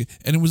there, like,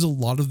 and it was a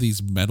lot of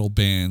these metal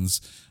bands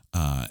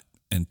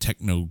and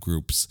techno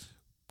groups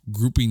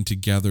grouping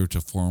together to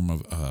form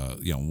one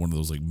of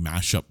those like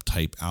mashup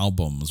type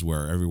albums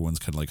where everyone's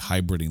kind of like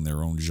hybriding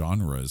their own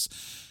genres.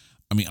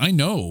 I mean, I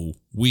know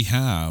we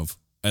have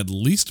at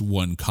least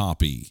one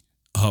copy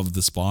of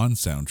the Spawn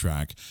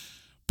soundtrack,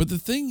 but the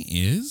thing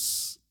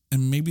is,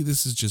 and maybe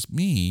this is just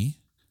me,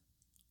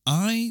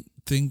 I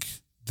think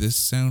this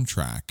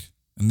soundtrack,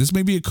 and this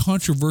may be a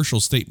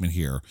controversial statement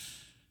here,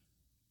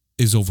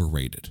 is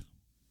overrated.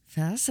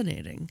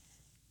 Fascinating.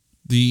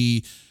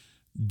 The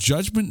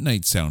Judgment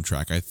Night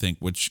soundtrack, I think,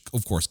 which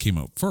of course came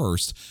out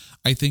first,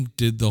 I think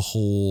did the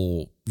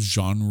whole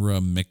genre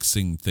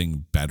mixing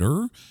thing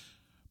better.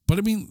 But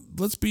I mean,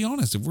 let's be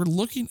honest, if we're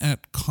looking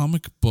at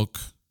comic book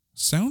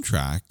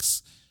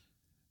soundtracks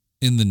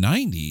in the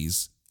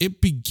 90s,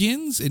 it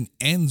begins and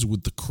ends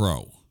with The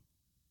Crow.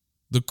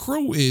 The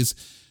Crow is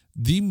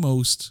the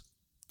most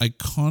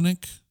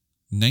iconic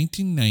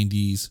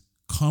 1990s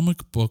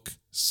comic book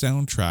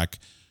soundtrack,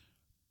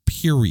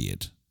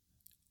 period.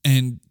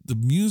 And the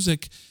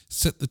music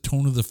set the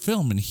tone of the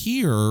film. And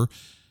here,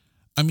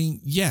 I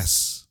mean,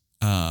 yes,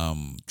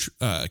 Can't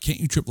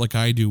You Trip Like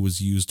I Do was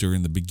used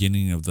during the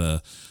beginning of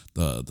the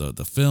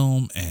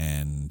film,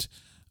 and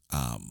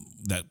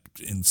that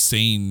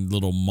insane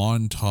little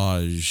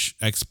montage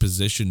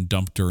exposition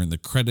dumped during the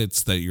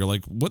credits that you're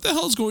like, what the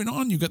hell's going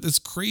on? You got this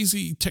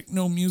crazy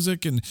techno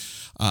music and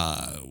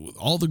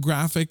all the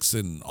graphics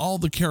and all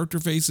the character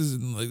faces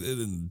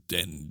and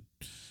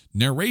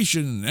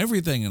narration and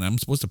everything, and I'm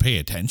supposed to pay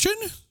attention?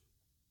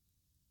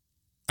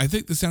 I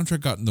think the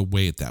soundtrack got in the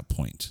way at that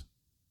point.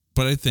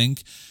 But I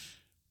think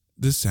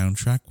the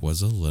soundtrack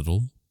was a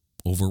little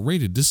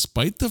overrated,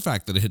 despite the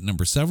fact that it hit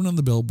number 7 on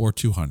the Billboard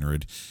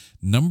 200,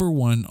 number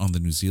 1 on the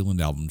New Zealand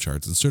album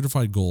charts, and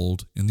certified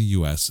gold in the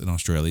US and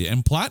Australia,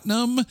 and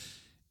platinum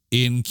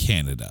in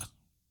Canada.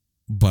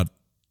 But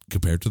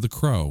compared to The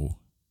Crow,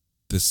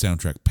 this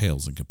soundtrack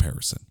pales in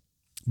comparison.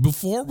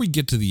 Before we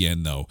get to the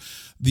end, though,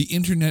 the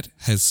internet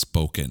has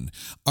spoken.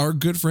 Our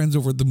good friends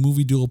over at the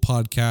Movie Duel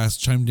podcast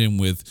chimed in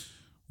with,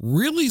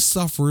 really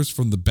suffers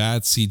from the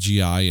bad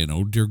CGI, and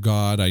oh dear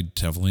God, I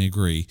definitely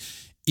agree.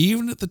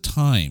 Even at the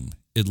time,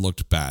 it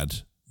looked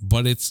bad,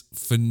 but it's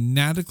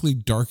fanatically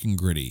dark and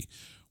gritty.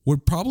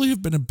 Would probably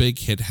have been a big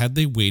hit had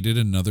they waited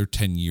another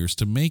 10 years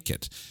to make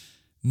it.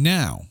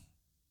 Now,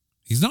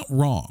 he's not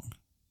wrong.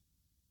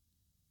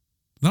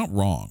 Not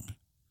wrong.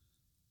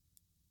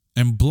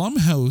 And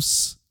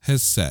Blumhouse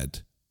has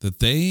said that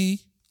they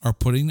are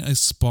putting a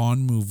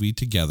Spawn movie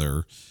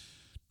together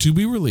to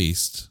be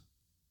released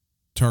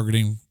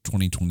targeting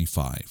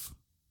 2025.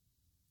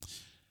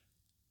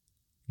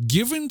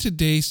 Given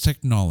today's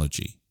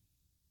technology,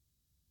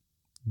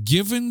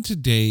 given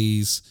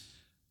today's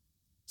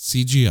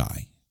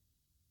CGI,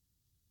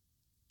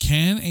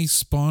 can a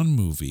Spawn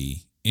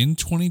movie in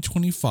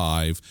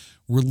 2025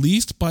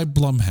 released by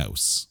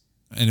Blumhouse,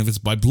 and if it's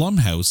by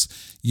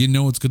Blumhouse, you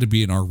know it's going to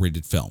be an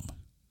R-rated film?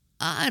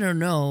 I don't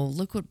know.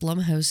 Look what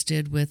Blumhouse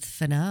did with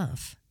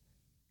FNAF.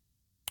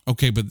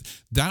 Okay, but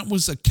that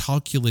was a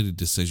calculated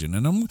decision.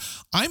 And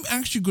I'm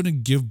actually going to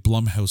give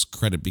Blumhouse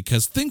credit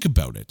because think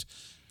about it.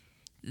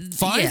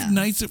 Five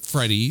Nights at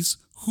Freddy's,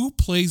 who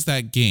plays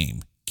that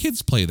game?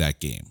 Kids play that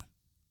game.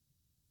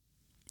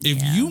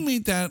 If you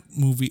made that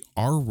movie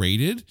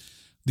R-rated,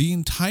 the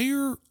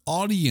entire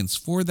audience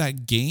for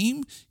that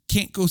game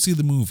can't go see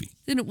the movie.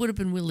 Then it would have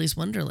been Willy's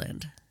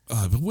Wonderland.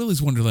 But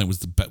Willy's Wonderland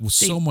was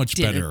so much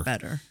better.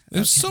 It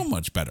was so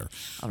much better.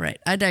 All right,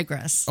 I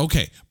digress.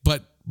 Okay,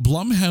 but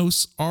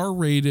Blumhouse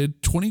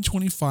R-rated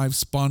 2025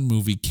 Spawn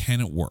movie, can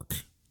it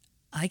work?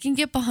 I can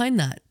get behind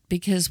that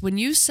because when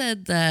you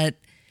said that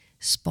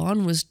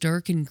Spawn was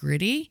dark and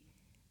gritty,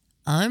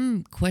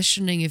 I'm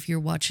questioning if you're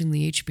watching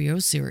the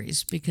HBO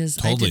series because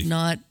Totally.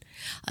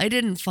 I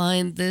didn't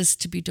find this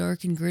to be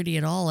dark and gritty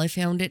at all. I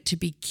found it to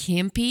be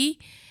campy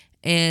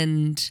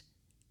and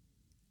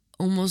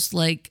almost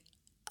like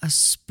a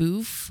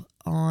spoof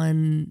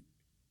on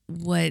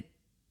what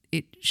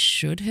it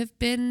should have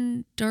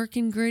been dark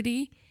and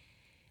gritty.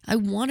 I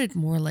wanted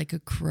more like a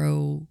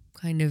Crow,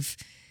 kind of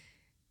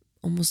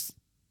almost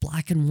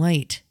black and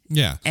white.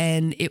 Yeah.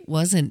 And it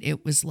wasn't.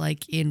 It was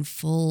like in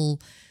full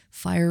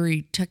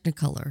fiery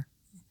Technicolor.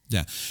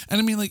 Yeah. And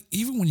I mean, like,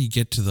 even when you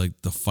get to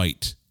the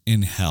fight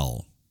in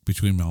hell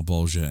between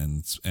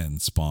Malebolgia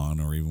and Spawn,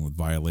 or even with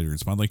Violator and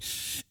Spawn, like,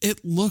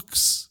 it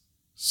looks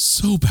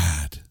so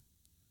bad.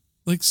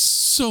 Like,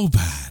 so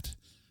bad.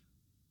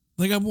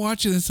 Like, I'm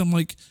watching this, I'm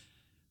like,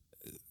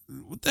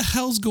 what the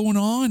hell's going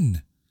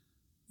on?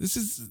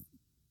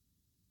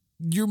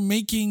 You're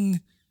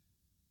making...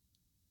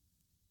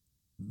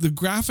 The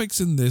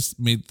graphics in this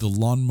made the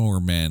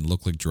Lawnmower Man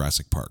look like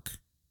Jurassic Park.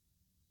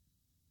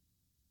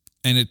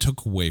 And it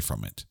took away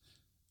from it.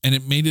 And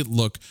it made it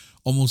look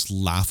almost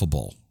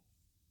laughable.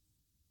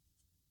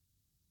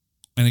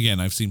 And again,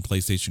 I've seen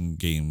PlayStation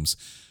games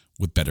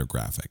with better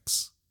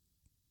graphics.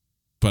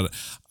 But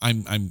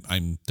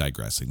I'm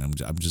digressing. I'm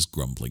just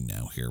grumbling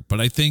now here.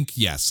 But I think,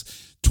 yes,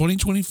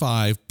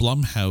 2025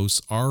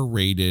 Blumhouse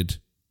R-rated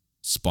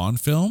Spawn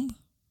film.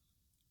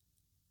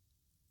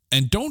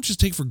 And don't just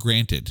take for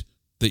granted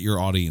that your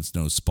audience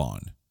knows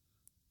Spawn.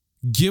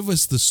 Give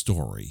us the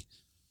story.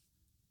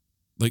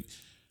 Like,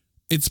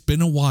 it's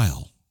been a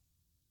while.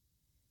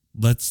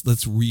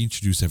 Let's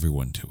reintroduce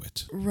everyone to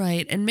it.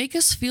 Right, and make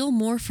us feel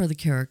more for the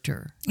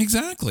character.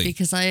 Exactly.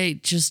 Because I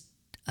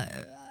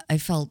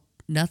felt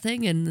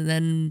nothing, and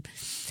then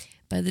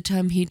by the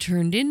time he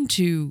turned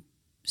into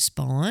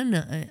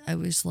Spawn, I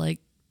was like,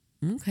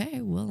 okay,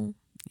 well,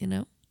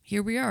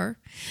 here we are.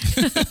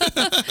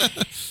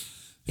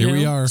 Here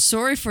we are.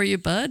 Sorry for you,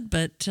 bud,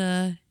 but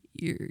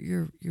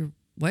your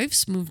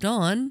wife's moved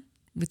on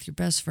with your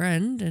best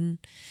friend, and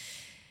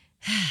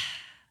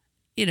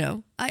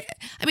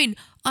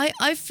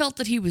I felt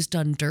that he was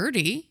done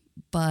dirty,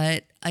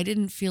 but I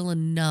didn't feel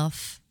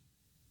enough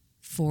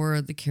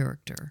for the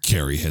character.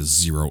 Carrie has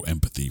zero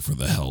empathy for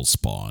the hell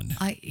Spawn.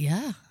 I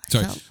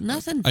Sorry, felt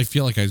nothing. I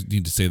feel like I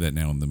need to say that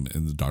now in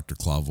the Dr.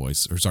 Claw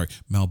voice, or sorry,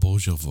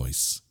 Malebolgia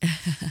voice.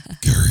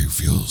 Carrie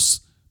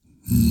feels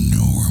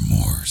no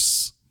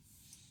remorse.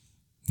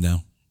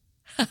 No.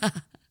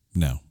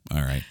 No.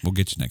 All right. We'll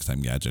get you next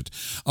time, Gadget.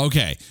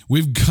 Okay.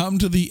 We've come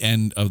to the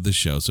end of the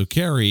show. So,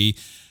 Carrie,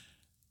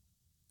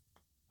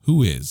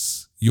 who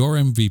is your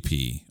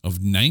MVP of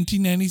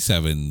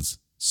 1997's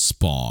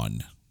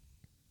Spawn?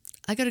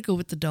 I got to go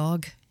with the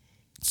dog.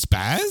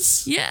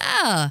 Spaz?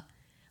 Yeah.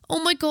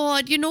 Oh, my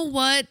God. You know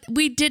what?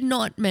 We did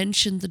not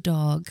mention the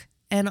dog.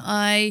 And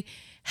I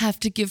have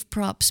to give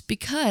props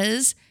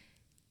because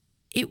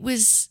it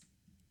was...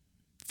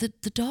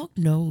 The dog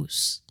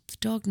knows. The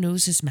dog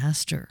knows his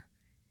master.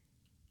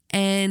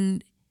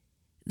 And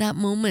that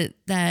moment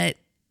that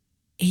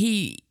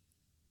he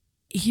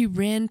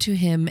ran to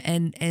him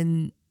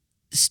and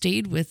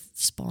stayed with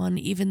Spawn,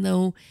 even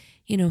though,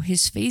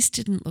 his face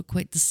didn't look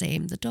quite the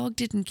same. The dog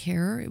didn't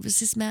care. It was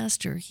his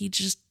master. He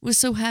just was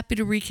so happy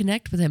to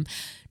reconnect with him.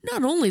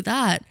 Not only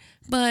that,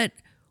 but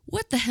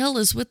what the hell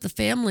is with the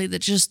family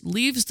that just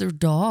leaves their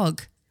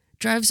dog,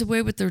 drives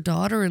away with their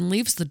daughter and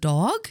leaves the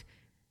dog?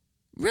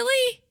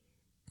 Really?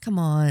 Come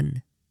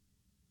on.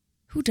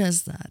 Who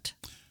does that?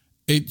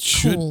 It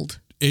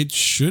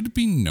should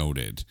be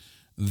noted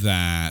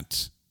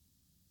that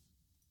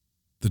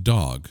the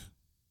dog,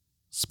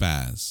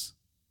 Spaz,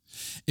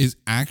 is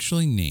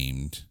actually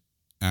named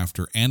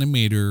after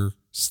animator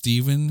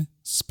Steven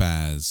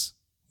Spaz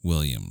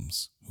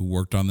Williams, who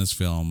worked on this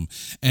film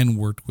and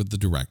worked with the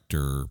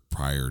director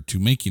prior to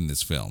making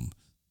this film.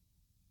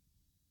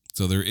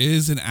 So there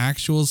is an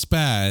actual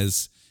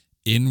Spaz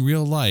in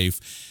real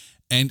life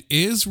and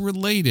is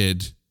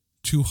related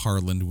to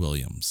Harland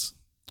Williams,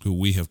 who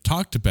we have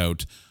talked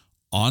about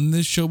on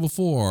this show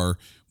before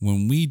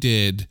when we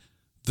did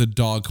the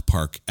dog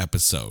park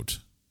episode.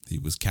 He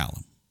was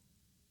Callum.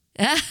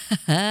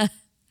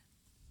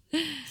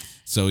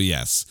 So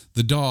yes,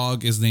 the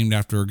dog is named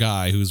after a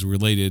guy who's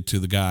related to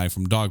the guy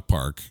from Dog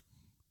Park.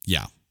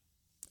 Yeah,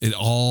 it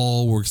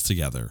all works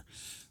together.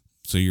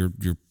 So your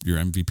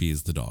MVP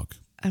is the dog.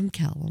 I'm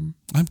Callum.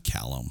 I'm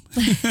Callum.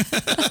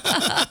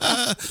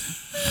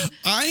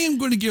 I am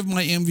going to give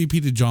my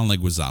MVP to John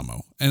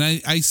Leguizamo. And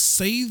I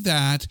say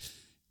that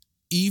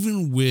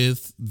even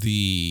with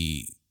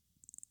the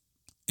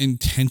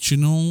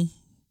intentional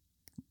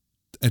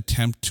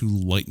attempt to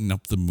lighten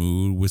up the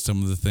mood with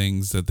some of the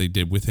things that they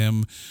did with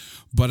him.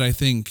 But I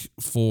think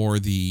for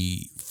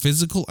the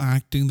physical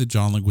acting that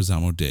John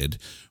Leguizamo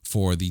did,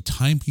 for the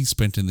time he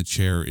spent in the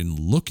chair in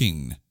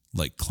looking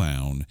like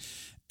clown,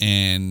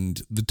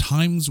 and the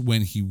times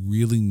when he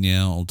really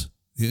nailed,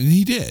 and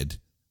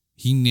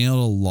he nailed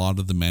a lot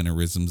of the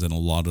mannerisms and a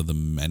lot of the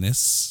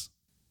menace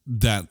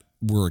that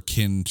were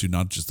akin to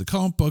not just the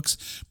comic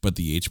books, but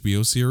the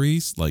HBO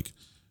series. Like,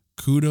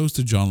 kudos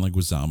to John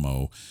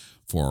Leguizamo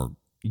for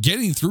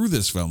getting through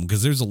this film,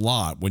 because there's a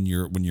lot when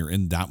you're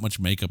in that much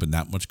makeup and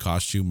that much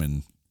costume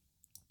and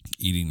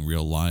eating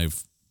real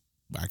live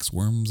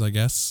waxworms, I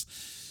guess.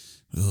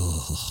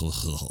 Ugh.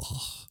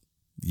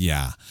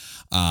 Yeah.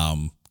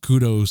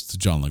 Kudos to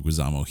John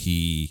Leguizamo.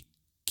 He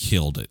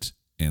killed it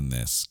in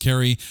this.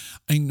 Carrie,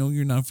 I know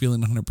you're not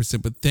feeling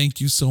 100%, but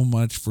thank you so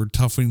much for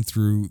toughing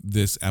through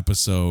this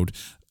episode.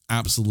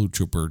 Absolute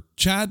trooper.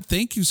 Chad,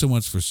 thank you so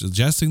much for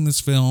suggesting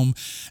this film.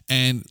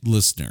 And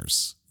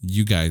listeners,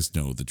 you guys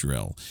know the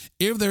drill.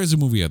 If there's a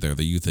movie out there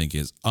that you think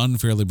is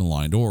unfairly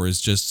maligned or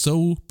is just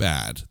so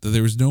bad that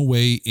there is no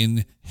way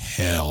in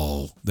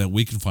hell that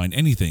we can find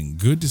anything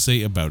good to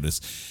say about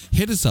us,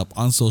 hit us up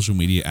on social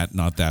media at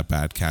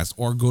NotThatBadCast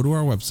or go to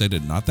our website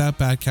at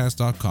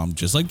NotThatBadCast.com,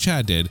 just like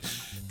Chad did.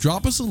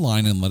 Drop us a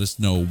line and let us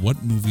know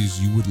what movies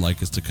you would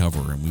like us to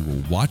cover, and we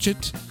will watch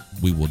it,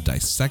 we will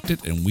dissect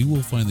it, and we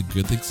will find the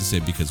good things to say,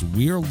 because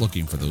we are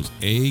looking for those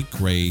A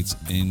grades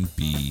in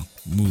B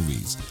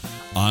movies.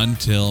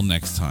 Until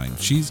next time,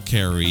 she's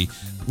Carrie.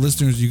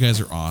 Listeners, you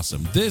guys are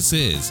awesome. This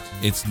is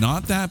It's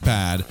Not That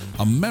Bad,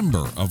 a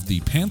member of the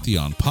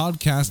Pantheon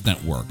Podcast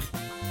Network.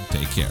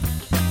 Take care.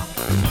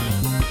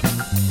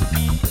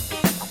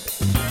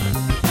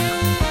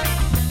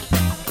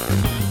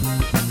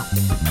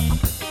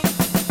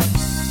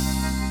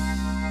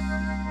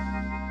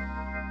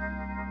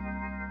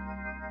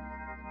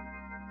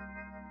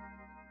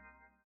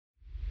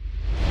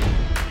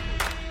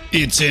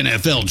 It's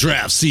NFL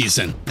draft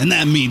season, and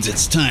that means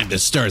it's time to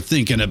start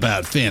thinking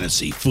about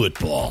fantasy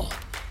football.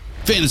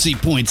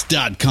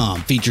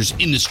 FantasyPoints.com features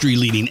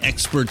industry-leading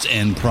experts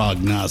and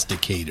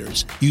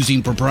prognosticators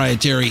using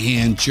proprietary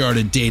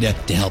hand-charted data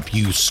to help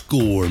you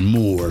score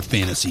more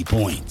fantasy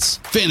points.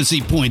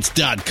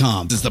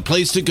 FantasyPoints.com is the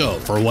place to go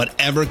for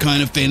whatever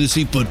kind of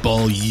fantasy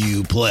football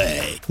you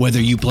play. Whether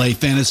you play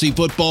fantasy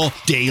football,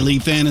 daily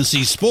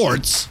fantasy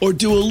sports, or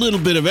do a little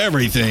bit of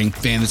everything,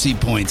 Fantasy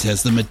Points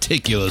has the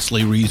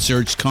meticulously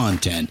researched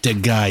content to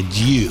guide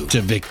you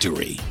to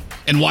victory.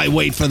 And why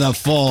wait for the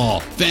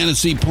fall?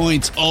 Fantasy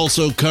Points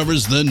also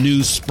covers the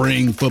new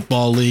spring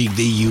football league,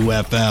 the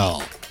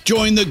UFL.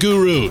 Join the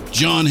guru,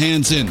 John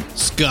Hansen,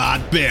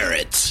 Scott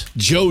Barrett,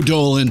 Joe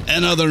Dolan,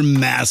 and other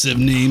massive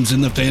names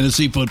in the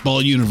fantasy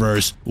football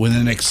universe with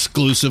an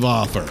exclusive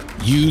offer.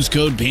 Use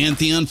code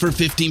Pantheon for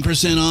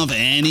 15% off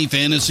any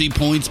Fantasy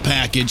Points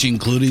package,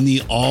 including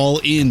the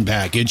all-in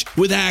package,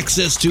 with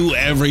access to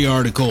every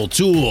article,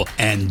 tool,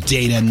 and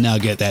data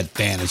nugget that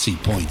Fantasy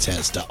Points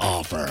has to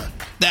offer.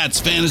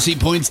 That's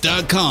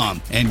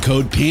FantasyPoints.com and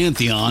code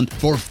Pantheon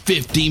for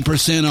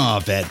 15%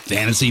 off at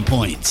Fantasy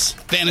Points.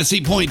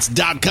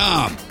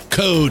 FantasyPoints.com,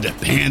 code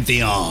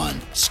Pantheon.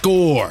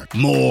 Score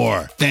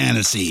more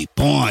fantasy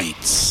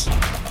points.